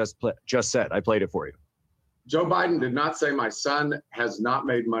Biden just said? I played it for you. Joe Biden did not say my son has not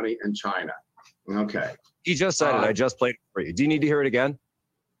made money in China. Okay. He just said it. I just played it for you. Do you need to hear it again?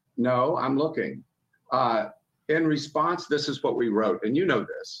 No, I'm looking. In response, this is what we wrote, and you know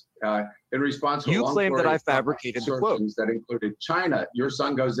this. In response to you claim that I fabricated the quote that included China. Your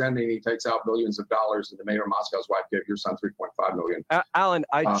son goes in and he takes out billions of dollars, and the mayor of Moscow's wife gave your son $3.5 million. Alan,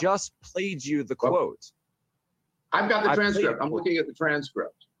 I just played you the quote. I've got the transcript. I'm looking at the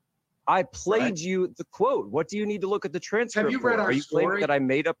transcript. I played you the quote. What do you need to look at the transcript? Have you read our Are you story? claiming that I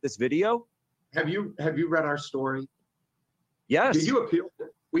made up this video? Have you read our story? Yes. Did you appeal?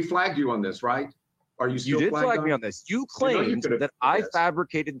 We flagged you on this, right? Are you still You did flagged flag me on this. You claimed that I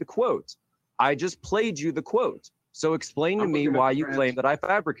fabricated the quote. I just played you the quote. So explain to me why you claim that I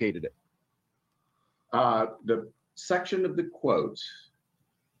fabricated it. The section of the quote.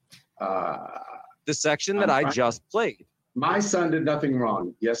 The section that I just played. My son did nothing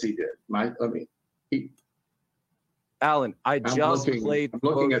wrong. Yes, he did. Alan, I just played the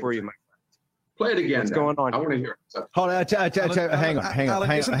quote for you, my friend. Play it again. What's going on? I want to hear it. Hold on, hang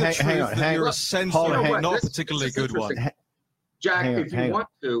on. You're a sensitive, not particularly good one. Jack, if you want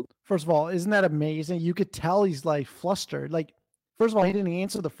to. First of all, isn't that amazing? You could tell he's like flustered. Like, first of all, he didn't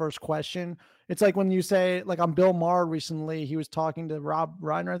answer the first question. It's like when you say, like on Bill Maher recently, he was talking to Rob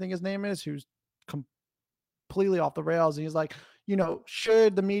Reiner, I think his name is, who's completely off the rails. And he's like, you know,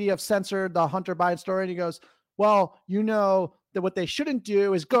 should the media have censored the Hunter Biden story? And he goes, well, you know, that what they shouldn't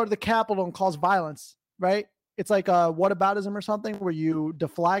do is go to the Capitol and cause violence, right? It's like a whataboutism or something where you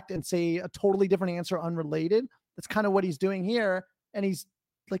deflect and say a totally different answer unrelated. That's kind of what he's doing here. And he's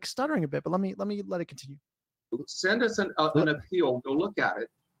like stuttering a bit, but let me let it continue. Send us an appeal. Go look at it.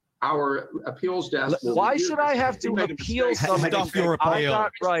 Our appeals desk. Why should I have to appeal something I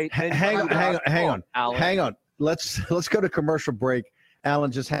got right? Hang on. Let's go to commercial break.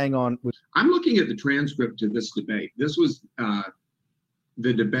 Alan, just hang on. I'm looking at the transcript to this debate. This was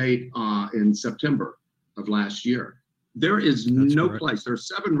the debate in September of last year. There is no place. There are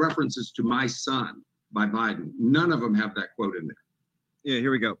 7 references to my son by Biden. None of them have that quote in there. Yeah, here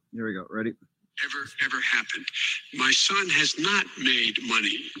we go. Ready? Ever happened. My son has not made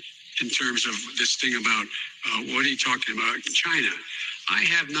money in terms of this thing about what are you talking about? China. I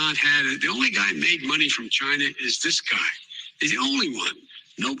have not had it. The only guy made money from China is this guy. He's the only one.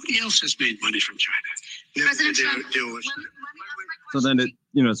 Nobody else has made money from China. President Trump. So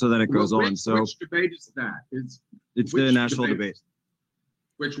then it goes on. So which debate is that? It's the national debate.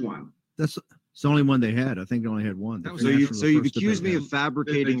 Which one? That's the only one they had. I think they only had one. So you've accused me of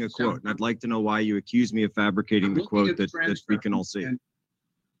fabricating a quote, and I'd like to know why you accused me of fabricating the quote that we can all see.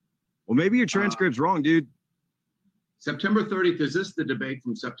 Well, maybe your transcript's wrong, dude. September 30th, is this the debate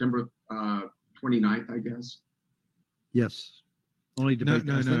from September 29th, I guess? Yes. Only debate.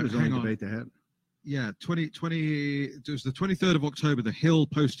 No, I think it was the hang only on. debate they had. Yeah, it was the 23rd of October. The Hill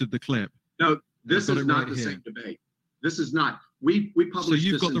posted the clip. No, this I've got is it not right the here. same debate. This is not. We published. So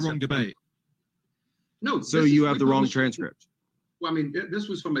you've this got the in wrong September. debate. No. So you have the wrong transcript. Well, I mean, this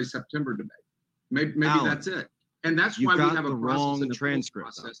was from a September debate. Maybe Alan, that's it. And that's you've why we got have a the process, wrong an appeals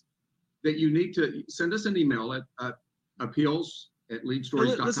transcript. process that you need to send us an email at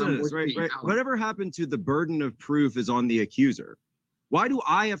appeals@leadstories.com. Listen to this, right? Whatever happened to the burden of proof is on the accuser. Why do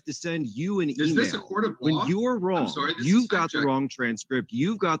I have to send you an email Is this a court of law? when you're wrong? I'm sorry, this You've is got the subject. wrong transcript.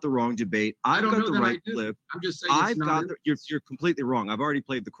 You've got the wrong debate. I I've don't got know the that I right do. clip. I'm just saying I've it's not got in- the, you're completely wrong. I've already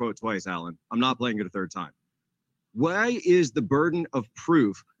played the quote twice, Alan. I'm not playing it a third time. Why is the burden of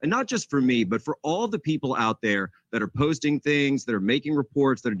proof, and not just for me, but for all the people out there that are posting things, that are making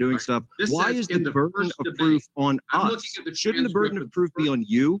reports, that are doing stuff, This why says is in the the burden first of debate. proof on I'm looking us? at the Shouldn't the burden transcript of proof be on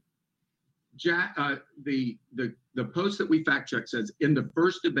you? Jack, the post that we fact checked says in the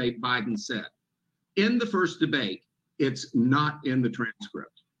first debate, Biden said. In the first debate, it's not in the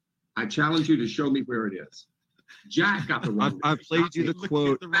transcript. I challenge you to show me where it is. Jack got the wrong. I've played you the debate.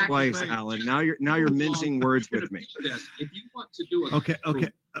 quote Fact twice, check. Alan. Now you're mincing words with me. If you want to do it, Okay.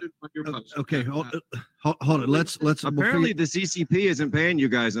 Hold it. Let's. Apparently, the CCP isn't paying you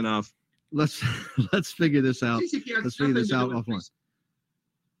guys enough. Let's figure this out. CCP has Let's figure this nothing out to do with offline.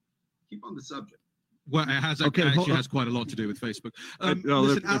 Keep on the subject. Well, it has Okay, actually has quite a lot to do with Facebook. No,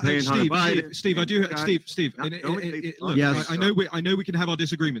 Listen, they're paying Steve, I do. Guys, Steve. Look, Yes. I know we can have our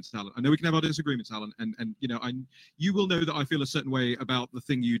disagreements, Alan. And you will know that I feel a certain way about the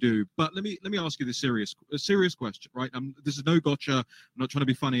thing you do. But let me ask you this serious question, right? This is no gotcha. I'm not trying to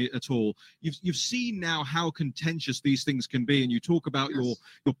be funny at all. You've seen now how contentious these things can be, and you talk about your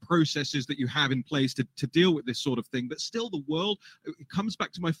processes that you have in place to deal with this sort of thing. But still, the world. It comes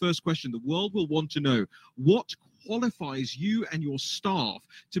back to my first question. The world will want to know what qualifies you and your staff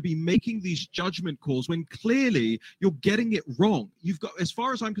to be making these judgment calls when clearly you're getting it wrong. You've got, as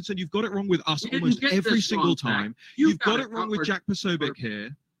far as I'm concerned, you've got it wrong with us almost every single time. You've got it wrong with Jack Posobiec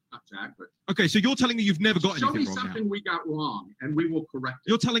here. Not Jack, but okay, so you're telling me you've never got show anything me wrong something now. we got wrong, and we will correct it.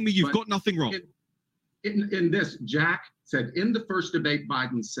 You're telling me you've But got nothing wrong. In this, Jack said in the first debate,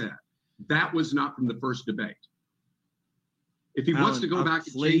 Biden said that was not from the first debate. If he wants to go back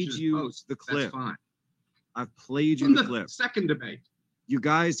and change his post, the clip. that's fine. I've played you From the the clip. second debate. You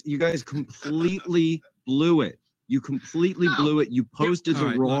guys completely blew it. You completely blew it. You posted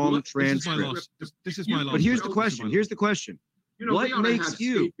the wrong transcript. This is my last. But here's the question. question. You know, What we ought to makes have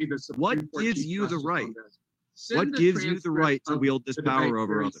you? Steve be the Supreme What Court gives Chief you the Justice right? on this. Send What the gives you the right to transcript wield this of the power debate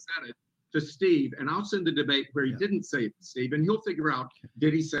over where he others? said it to Steve, and I'll send the debate where he didn't say it to Steve, and he'll figure out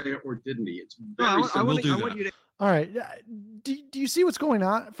did he say it or didn't he. It's very simple. I want you to. All right. Do you see what's going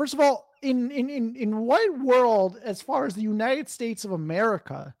on? First of all, in what world, as far as the United States of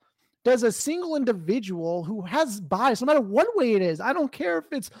America, does a single individual who has bias, no matter what way it is, I don't care if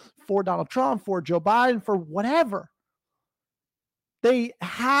it's for Donald Trump, for Joe Biden, for whatever, they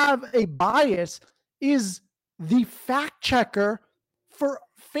have a bias, is the fact checker for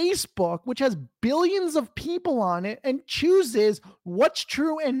Facebook, which has billions of people on it, and chooses what's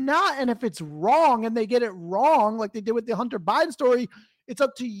true and not. And if it's wrong and they get it wrong, like they did with the Hunter Biden story, it's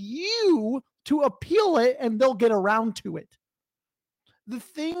up to you to appeal it and they'll get around to it. The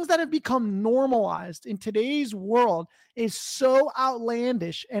things that have become normalized in today's world is so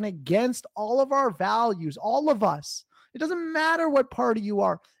outlandish and against all of our values, all of us. It doesn't matter what party you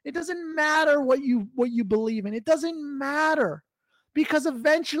are. It doesn't matter what you believe in. It doesn't matter. Because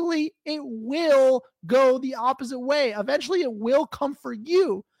eventually it will go the opposite way. Eventually it will come for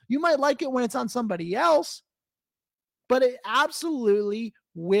you. You might like it when it's on somebody else, but it absolutely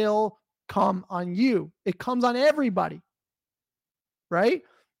will come on you. It comes on everybody, right?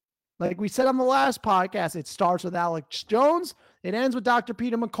 Like we said on the last podcast, it starts with Alex Jones. It ends with Dr.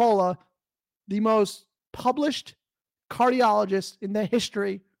 Peter McCullough, the most published cardiologist in the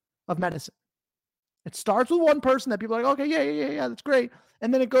history of medicine. It starts with one person that people are like, okay, yeah, that's great.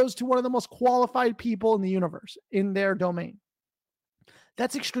 And then it goes to one of the most qualified people in the universe in their domain.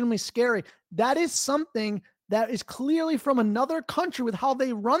 That's extremely scary. That is something that is clearly from another country with how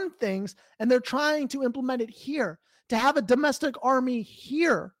they run things, and they're trying to implement it here. To have a domestic army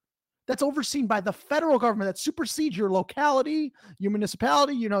here that's overseen by the federal government that supersedes your locality, your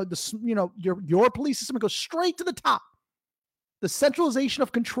municipality, your police system, it goes straight to the top. The centralization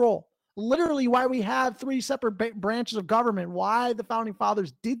of control. Literally why we have three separate branches of government, why the founding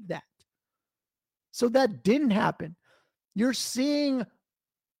fathers did that. So that didn't happen. You're seeing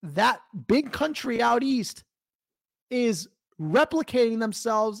that big country out east is replicating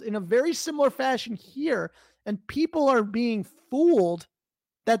themselves in a very similar fashion here, and people are being fooled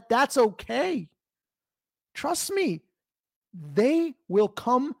that that's okay. Trust me, they will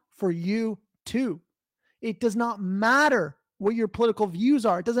come for you too. It does not matter what your political views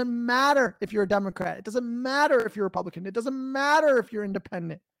are. It doesn't matter if you're a Democrat. It doesn't matter if you're a Republican. It doesn't matter if you're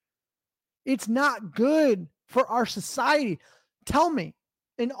independent. It's not good for our society. Tell me,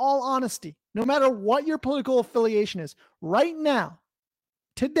 in all honesty, no matter what your political affiliation is, right now,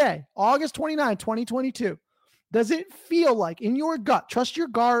 today, August 29, 2022, does it feel like in your gut, trust your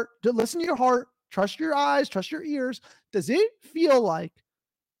gut, listen to your heart, trust your eyes, trust your ears, does it feel like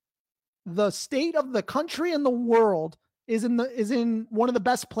the state of the country and the world is in one of the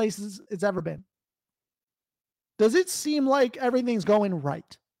best places it's ever been? Does it seem like everything's going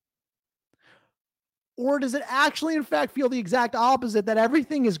right? Or does it actually, in fact, feel the exact opposite, that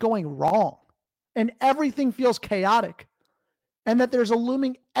everything is going wrong and everything feels chaotic, and that there's a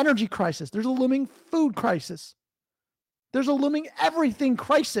looming energy crisis, there's a looming food crisis, there's a looming everything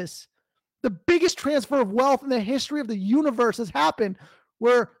crisis? The biggest transfer of wealth in the history of the universe has happened,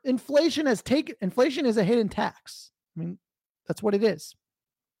 where inflation is a hidden tax. I mean, that's what it is.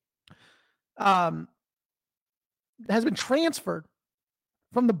 Has been transferred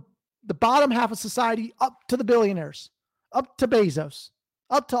from the bottom half of society up to the billionaires, up to Bezos,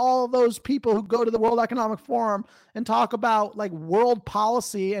 Up to all of those people who go to the World Economic Forum and talk about like world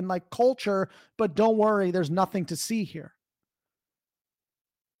policy and like culture, but don't worry, there's nothing to see here.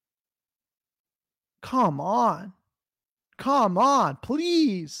 Come on,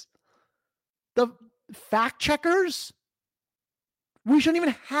 please. The fact checkers, we shouldn't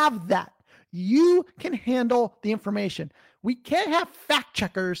even have that. You can handle the information. We can't have fact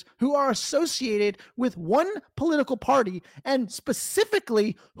checkers who are associated with one political party and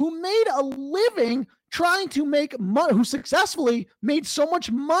specifically who made a living trying to make money, who successfully made so much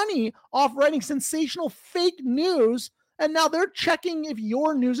money off writing sensational fake news. And now they're checking if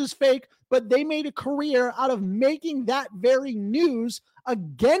your news is fake, but they made a career out of making that very news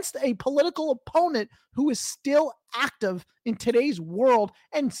against a political opponent who is still active in today's world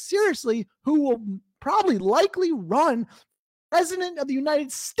and seriously, who will probably likely run president of the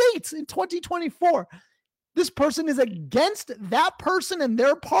United States in 2024. This person is against that person and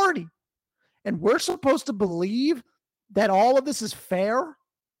their party. And we're supposed to believe that all of this is fair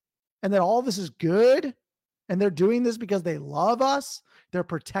and that all of this is good. And they're doing this because they love us. They're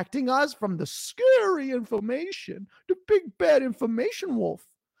protecting us from the scary information, the big bad information wolf.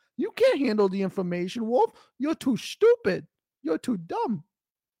 You can't handle the information wolf. You're too stupid. You're too dumb.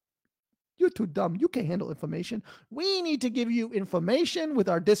 You're too dumb. You can't handle information. We need to give you information with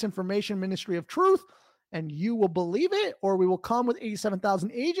our disinformation ministry of truth, and you will believe it, or we will come with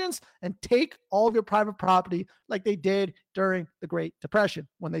 87,000 agents and take all of your private property like they did during the Great Depression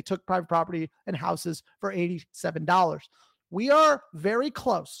when they took private property and houses for $87. We are very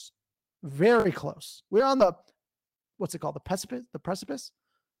close, very close. We're on the, what's it called? The precipice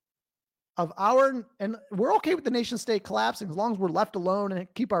of our, and we're okay with the nation state collapsing as long as we're left alone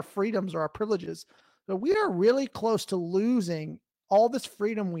and keep our freedoms or our privileges. But we are really close to losing all this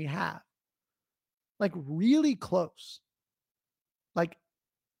freedom we have. Like really close. Like,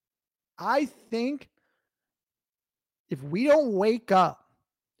 I think if we don't wake up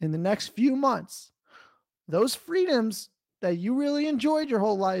in the next few months, those freedoms that you really enjoyed your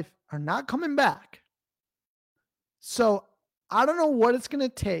whole life are not coming back. So I don't know what it's going to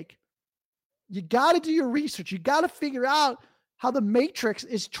take. You got to do your research. You got to figure out how the Matrix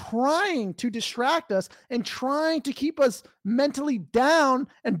is trying to distract us and trying to keep us mentally down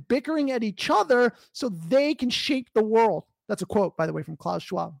and bickering at each other so they can shape the world. That's a quote, by the way, from Klaus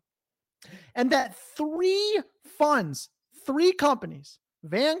Schwab. And that three companies,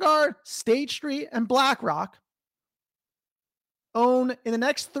 Vanguard, State Street, and BlackRock, own in the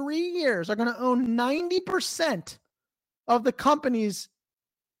next 3 years are going to own 90% of the companies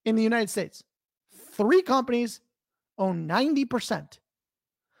in the United States. 3 companies own 90%.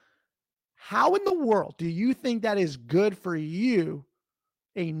 How in the world do you think that is good for you,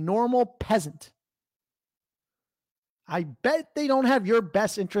 a normal peasant? I bet they don't have your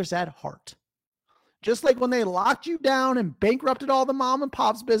best interests at heart. Just like when they locked you down and bankrupted all the mom and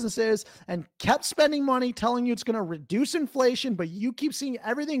pops businesses and kept spending money telling you it's going to reduce inflation, but you keep seeing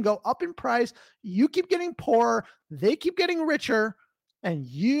everything go up in price. You keep getting poorer. They keep getting richer. And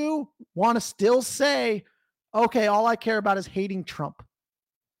you want to still say, okay, all I care about is hating Trump.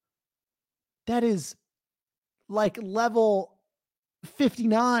 That is like level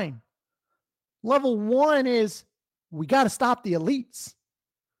 59. Level 1 is we got to stop the elites.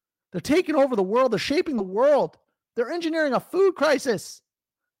 They're taking over the world. They're shaping the world. They're engineering a food crisis.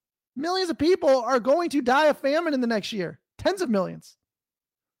 Millions of people are going to die of famine in the next year. Tens of millions.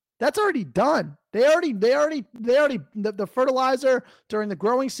 That's already done. The fertilizer during the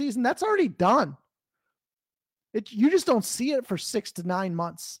growing season, that's already done. You just don't see it for 6 to 9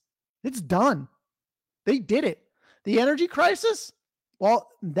 months. It's done. They did it. The energy crisis, well,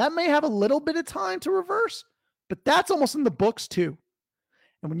 that may have a little bit of time to reverse, but that's almost in the books too.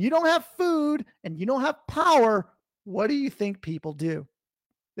 And when you don't have food and you don't have power, what do you think people do?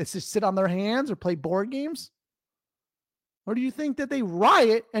 They just sit on their hands or play board games? Or do you think that they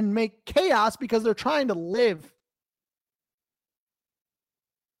riot and make chaos because they're trying to live?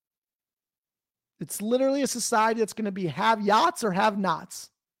 It's literally a society that's going to be have-yachts or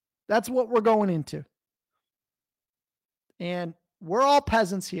have-nots. That's what we're going into. And we're all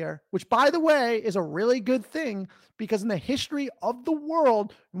peasants here, which, by the way, is a really good thing because in the history of the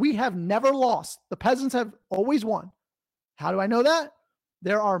world, we have never lost. The peasants have always won. How do I know that?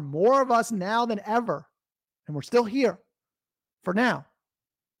 There are more of us now than ever, and we're still here for now.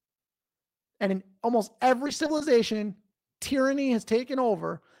 And in almost every civilization, tyranny has taken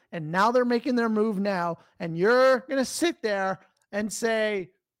over, and now they're making their move now, and you're going to sit there and say,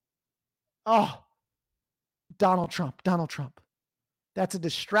 oh, Donald Trump. That's a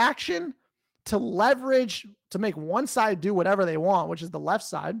distraction to leverage, to make one side do whatever they want, which is the left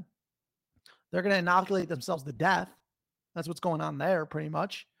side. They're going to inoculate themselves to death. That's what's going on there pretty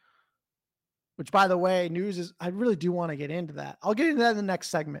much. Which, by the way, news is, I really do want to get into that. I'll get into that in the next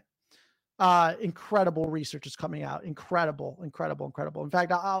segment. Incredible research is coming out. Incredible. In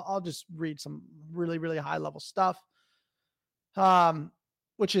fact, I'll just read some really, really high level stuff.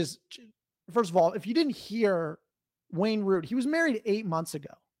 Which is, first of all, if you didn't hear Wayne Root, he was married 8 months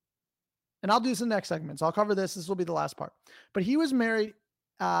ago. And I'll do this in the next segment. So I'll cover this. This will be the last part. But he was married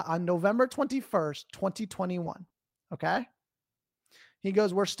on November 21st, 2021. Okay. He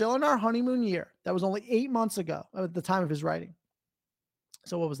goes, we're still in our honeymoon year. That was only 8 months ago at the time of his writing.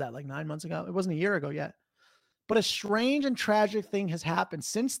 So what was that, like 9 months ago? It wasn't a year ago yet. But a strange and tragic thing has happened.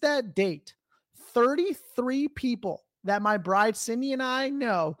 Since that date, 33 people that my bride Cindy and I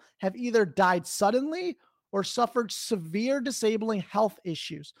know have either died suddenly or suffered severe disabling health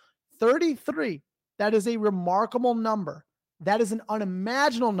issues. 33. That is a remarkable number. That is an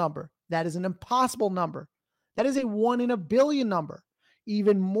unimaginable number. That is an impossible number. That is a 1 in a billion number.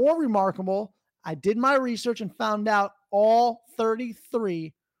 Even more remarkable, I did my research and found out all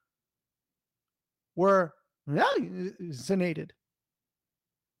 33 were vaccinated.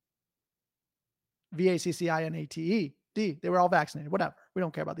 VACCINATED. They were all vaccinated. Whatever. We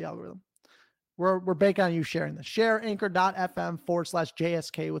don't care about the algorithm. We're banking on you sharing this. Share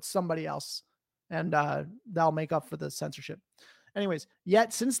anchor.fm/JSK with somebody else, and that'll make up for the censorship. Anyways,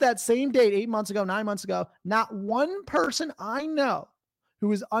 yet since that same date, 8 months ago, 9 months ago, not one person I know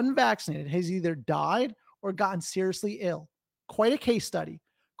who is unvaccinated has either died or gotten seriously ill. Quite a case study.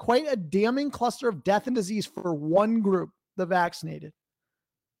 Quite a damning cluster of death and disease for one group, the vaccinated.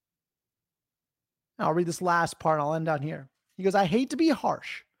 I'll read this last part and I'll end on here. He goes, I hate to be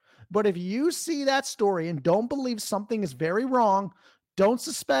harsh, but if you see that story and don't believe something is very wrong, don't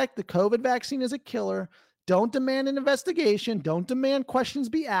suspect the COVID vaccine is a killer, don't demand an investigation, don't demand questions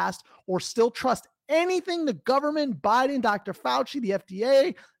be asked, or still trust anything the government, Biden, Dr. Fauci, the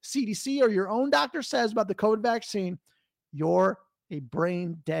FDA, CDC, or your own doctor says about the COVID vaccine, you're a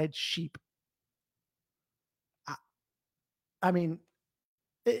brain dead sheep. I mean,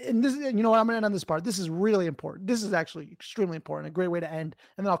 and this, you know what, I'm going to end on this part. This is really important. This is actually extremely important, a great way to end.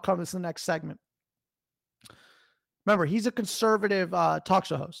 And then I'll cover this in the next segment. Remember, he's a conservative talk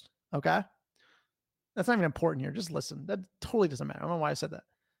show host. Okay. That's not even important here. Just listen. That totally doesn't matter. I don't know why I said that.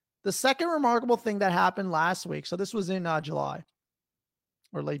 The second remarkable thing that happened last week, so this was in July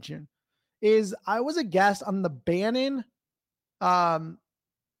or late June, is I was a guest on the Bannon, the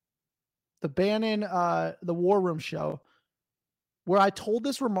War Room show, where I told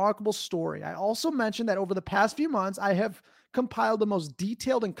this remarkable story. I also mentioned that over the past few months, I have compiled the most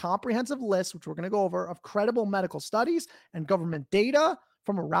detailed and comprehensive list, which we're going to go over, of credible medical studies and government data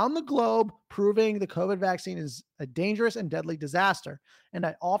from around the globe proving the COVID vaccine is a dangerous and deadly disaster. And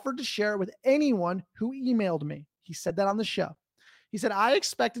I offered to share it with anyone who emailed me. He said that on the show. He said, I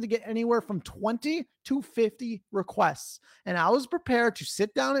expected to get anywhere from 20 to 50 requests, and I was prepared to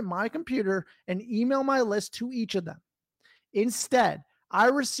sit down at my computer and email my list to each of them. Instead, I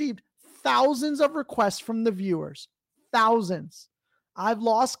received thousands of requests from the viewers. Thousands. I've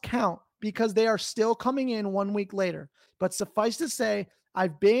lost count because they are still coming in 1 week later. But suffice to say,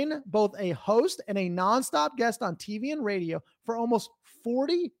 I've been both a host and a nonstop guest on TV and radio for almost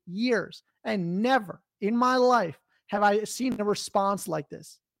 40 years, and never in my life have I seen a response like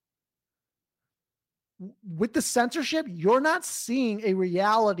this. With the censorship, you're not seeing a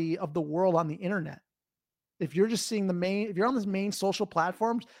reality of the world on the internet. If you're just seeing if you're on this main social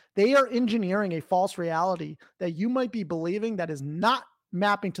platforms, they are engineering a false reality that you might be believing that is not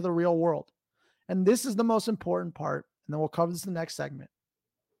mapping to the real world. And this is the most important part. And then we'll cover this in the next segment.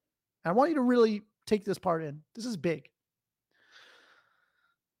 I want you to really take this part in. This is big.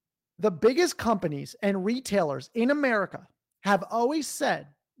 The biggest companies and retailers in America have always said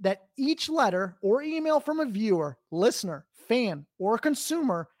that each letter or email from a viewer, listener, fan, or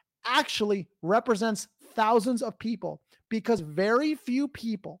consumer actually represents thousands of people, because very few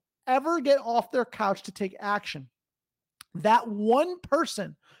people ever get off their couch to take action. That one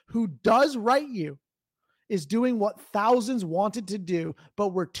person who does write you is doing what thousands wanted to do, but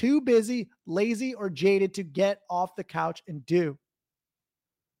were too busy, lazy, or jaded to get off the couch and do.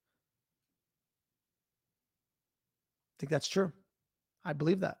 I think that's true. I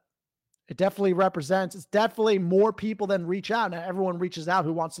believe that. It definitely represents, it's definitely more people than reach out. Now everyone reaches out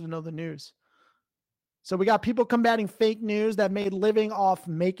who wants to know the news. So we got people combating fake news that made living off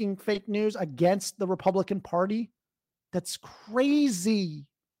making fake news against the Republican Party. That's crazy.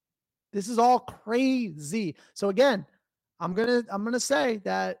 This is all crazy. So again, I'm gonna say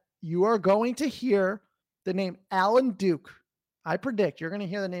that you are going to hear the name Alan Duke. I predict you're going to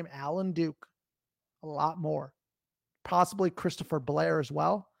hear the name Alan Duke a lot more. Possibly Christopher Blair as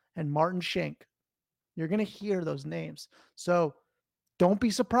well, and Martin Schenck. You're going to hear those names. So don't be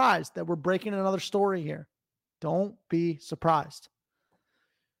surprised that we're breaking another story here. Don't be surprised.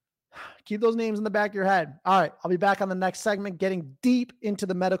 Keep those names in the back of your head. All right, I'll be back on the next segment, getting deep into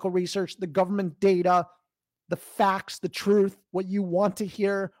the medical research, the government data, the facts, the truth, what you want to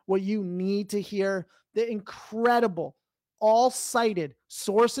hear, what you need to hear, the incredible, all cited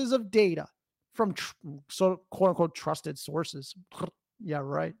sources of data from so quote unquote trusted sources. Yeah,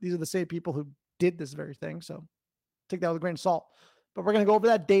 right. These are the same people who did this very thing. So take that with a grain of salt. But we're going to go over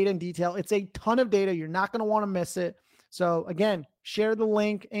that data in detail. It's a ton of data. You're not going to want to miss it. So again, share the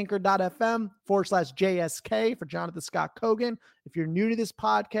link, anchor.fm/JSK for Jonathan Scott Cogan. If you're new to this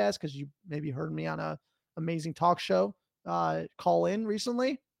podcast, because you maybe heard me on a amazing talk show, call in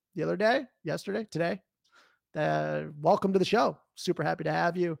recently, the other day, yesterday, today, welcome to the show. Super happy to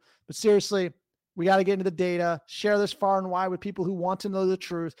have you. But seriously, we got to get into the data, share this far and wide with people who want to know the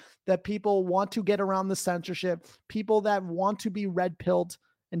truth, that people want to get around the censorship, people that want to be red-pilled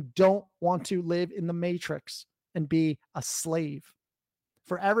and don't want to live in the matrix and be a slave.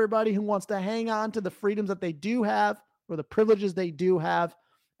 For everybody who wants to hang on to the freedoms that they do have or the privileges they do have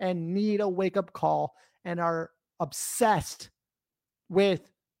and need a wake-up call and are obsessed with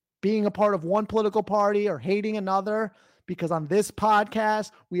being a part of one political party or hating another, because on this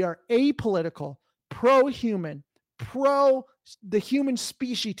podcast, we are apolitical, pro-human, pro the human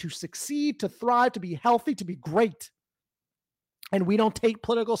species to succeed, to thrive, to be healthy, to be great. And we don't take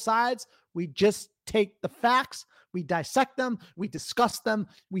political sides. We just take the facts, we dissect them, we discuss them,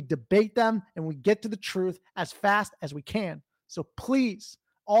 we debate them, and we get to the truth as fast as we can. So please,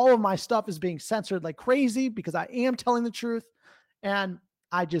 all of my stuff is being censored like crazy because I am telling the truth. And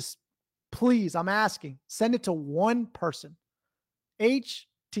please, I'm asking, send it to one person.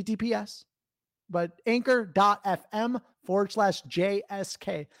 HTTPS, but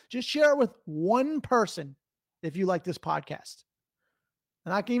anchor.fm/JSK. Just share it with one person if you like this podcast.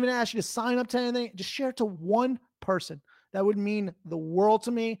 And I can even ask you to sign up to anything. Just share it to one person. That would mean the world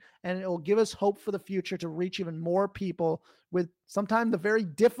to me, and it will give us hope for the future to reach even more people with sometimes the very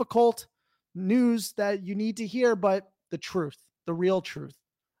difficult news that you need to hear, but the truth, the real truth.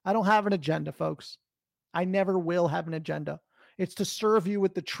 I don't have an agenda, folks. I never will have an agenda. It's to serve you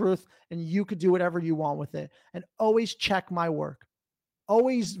with the truth, and you could do whatever you want with it. And always check my work.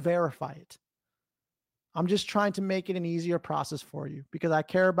 Always verify it. I'm just trying to make it an easier process for you because I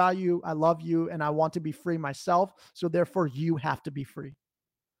care about you, I love you, and I want to be free myself. So therefore, you have to be free.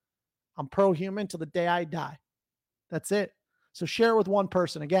 I'm pro-human till the day I die. That's it. So share it with one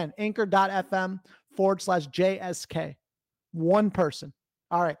person. Again, anchor.fm/JSK. One person.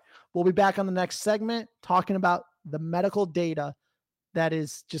 All right. We'll be back on the next segment talking about the medical data that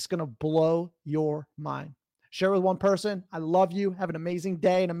is just going to blow your mind. Share with one person. I love you. Have an amazing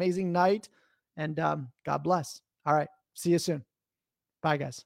day, an amazing night. And God bless. All right. See you soon. Bye, guys.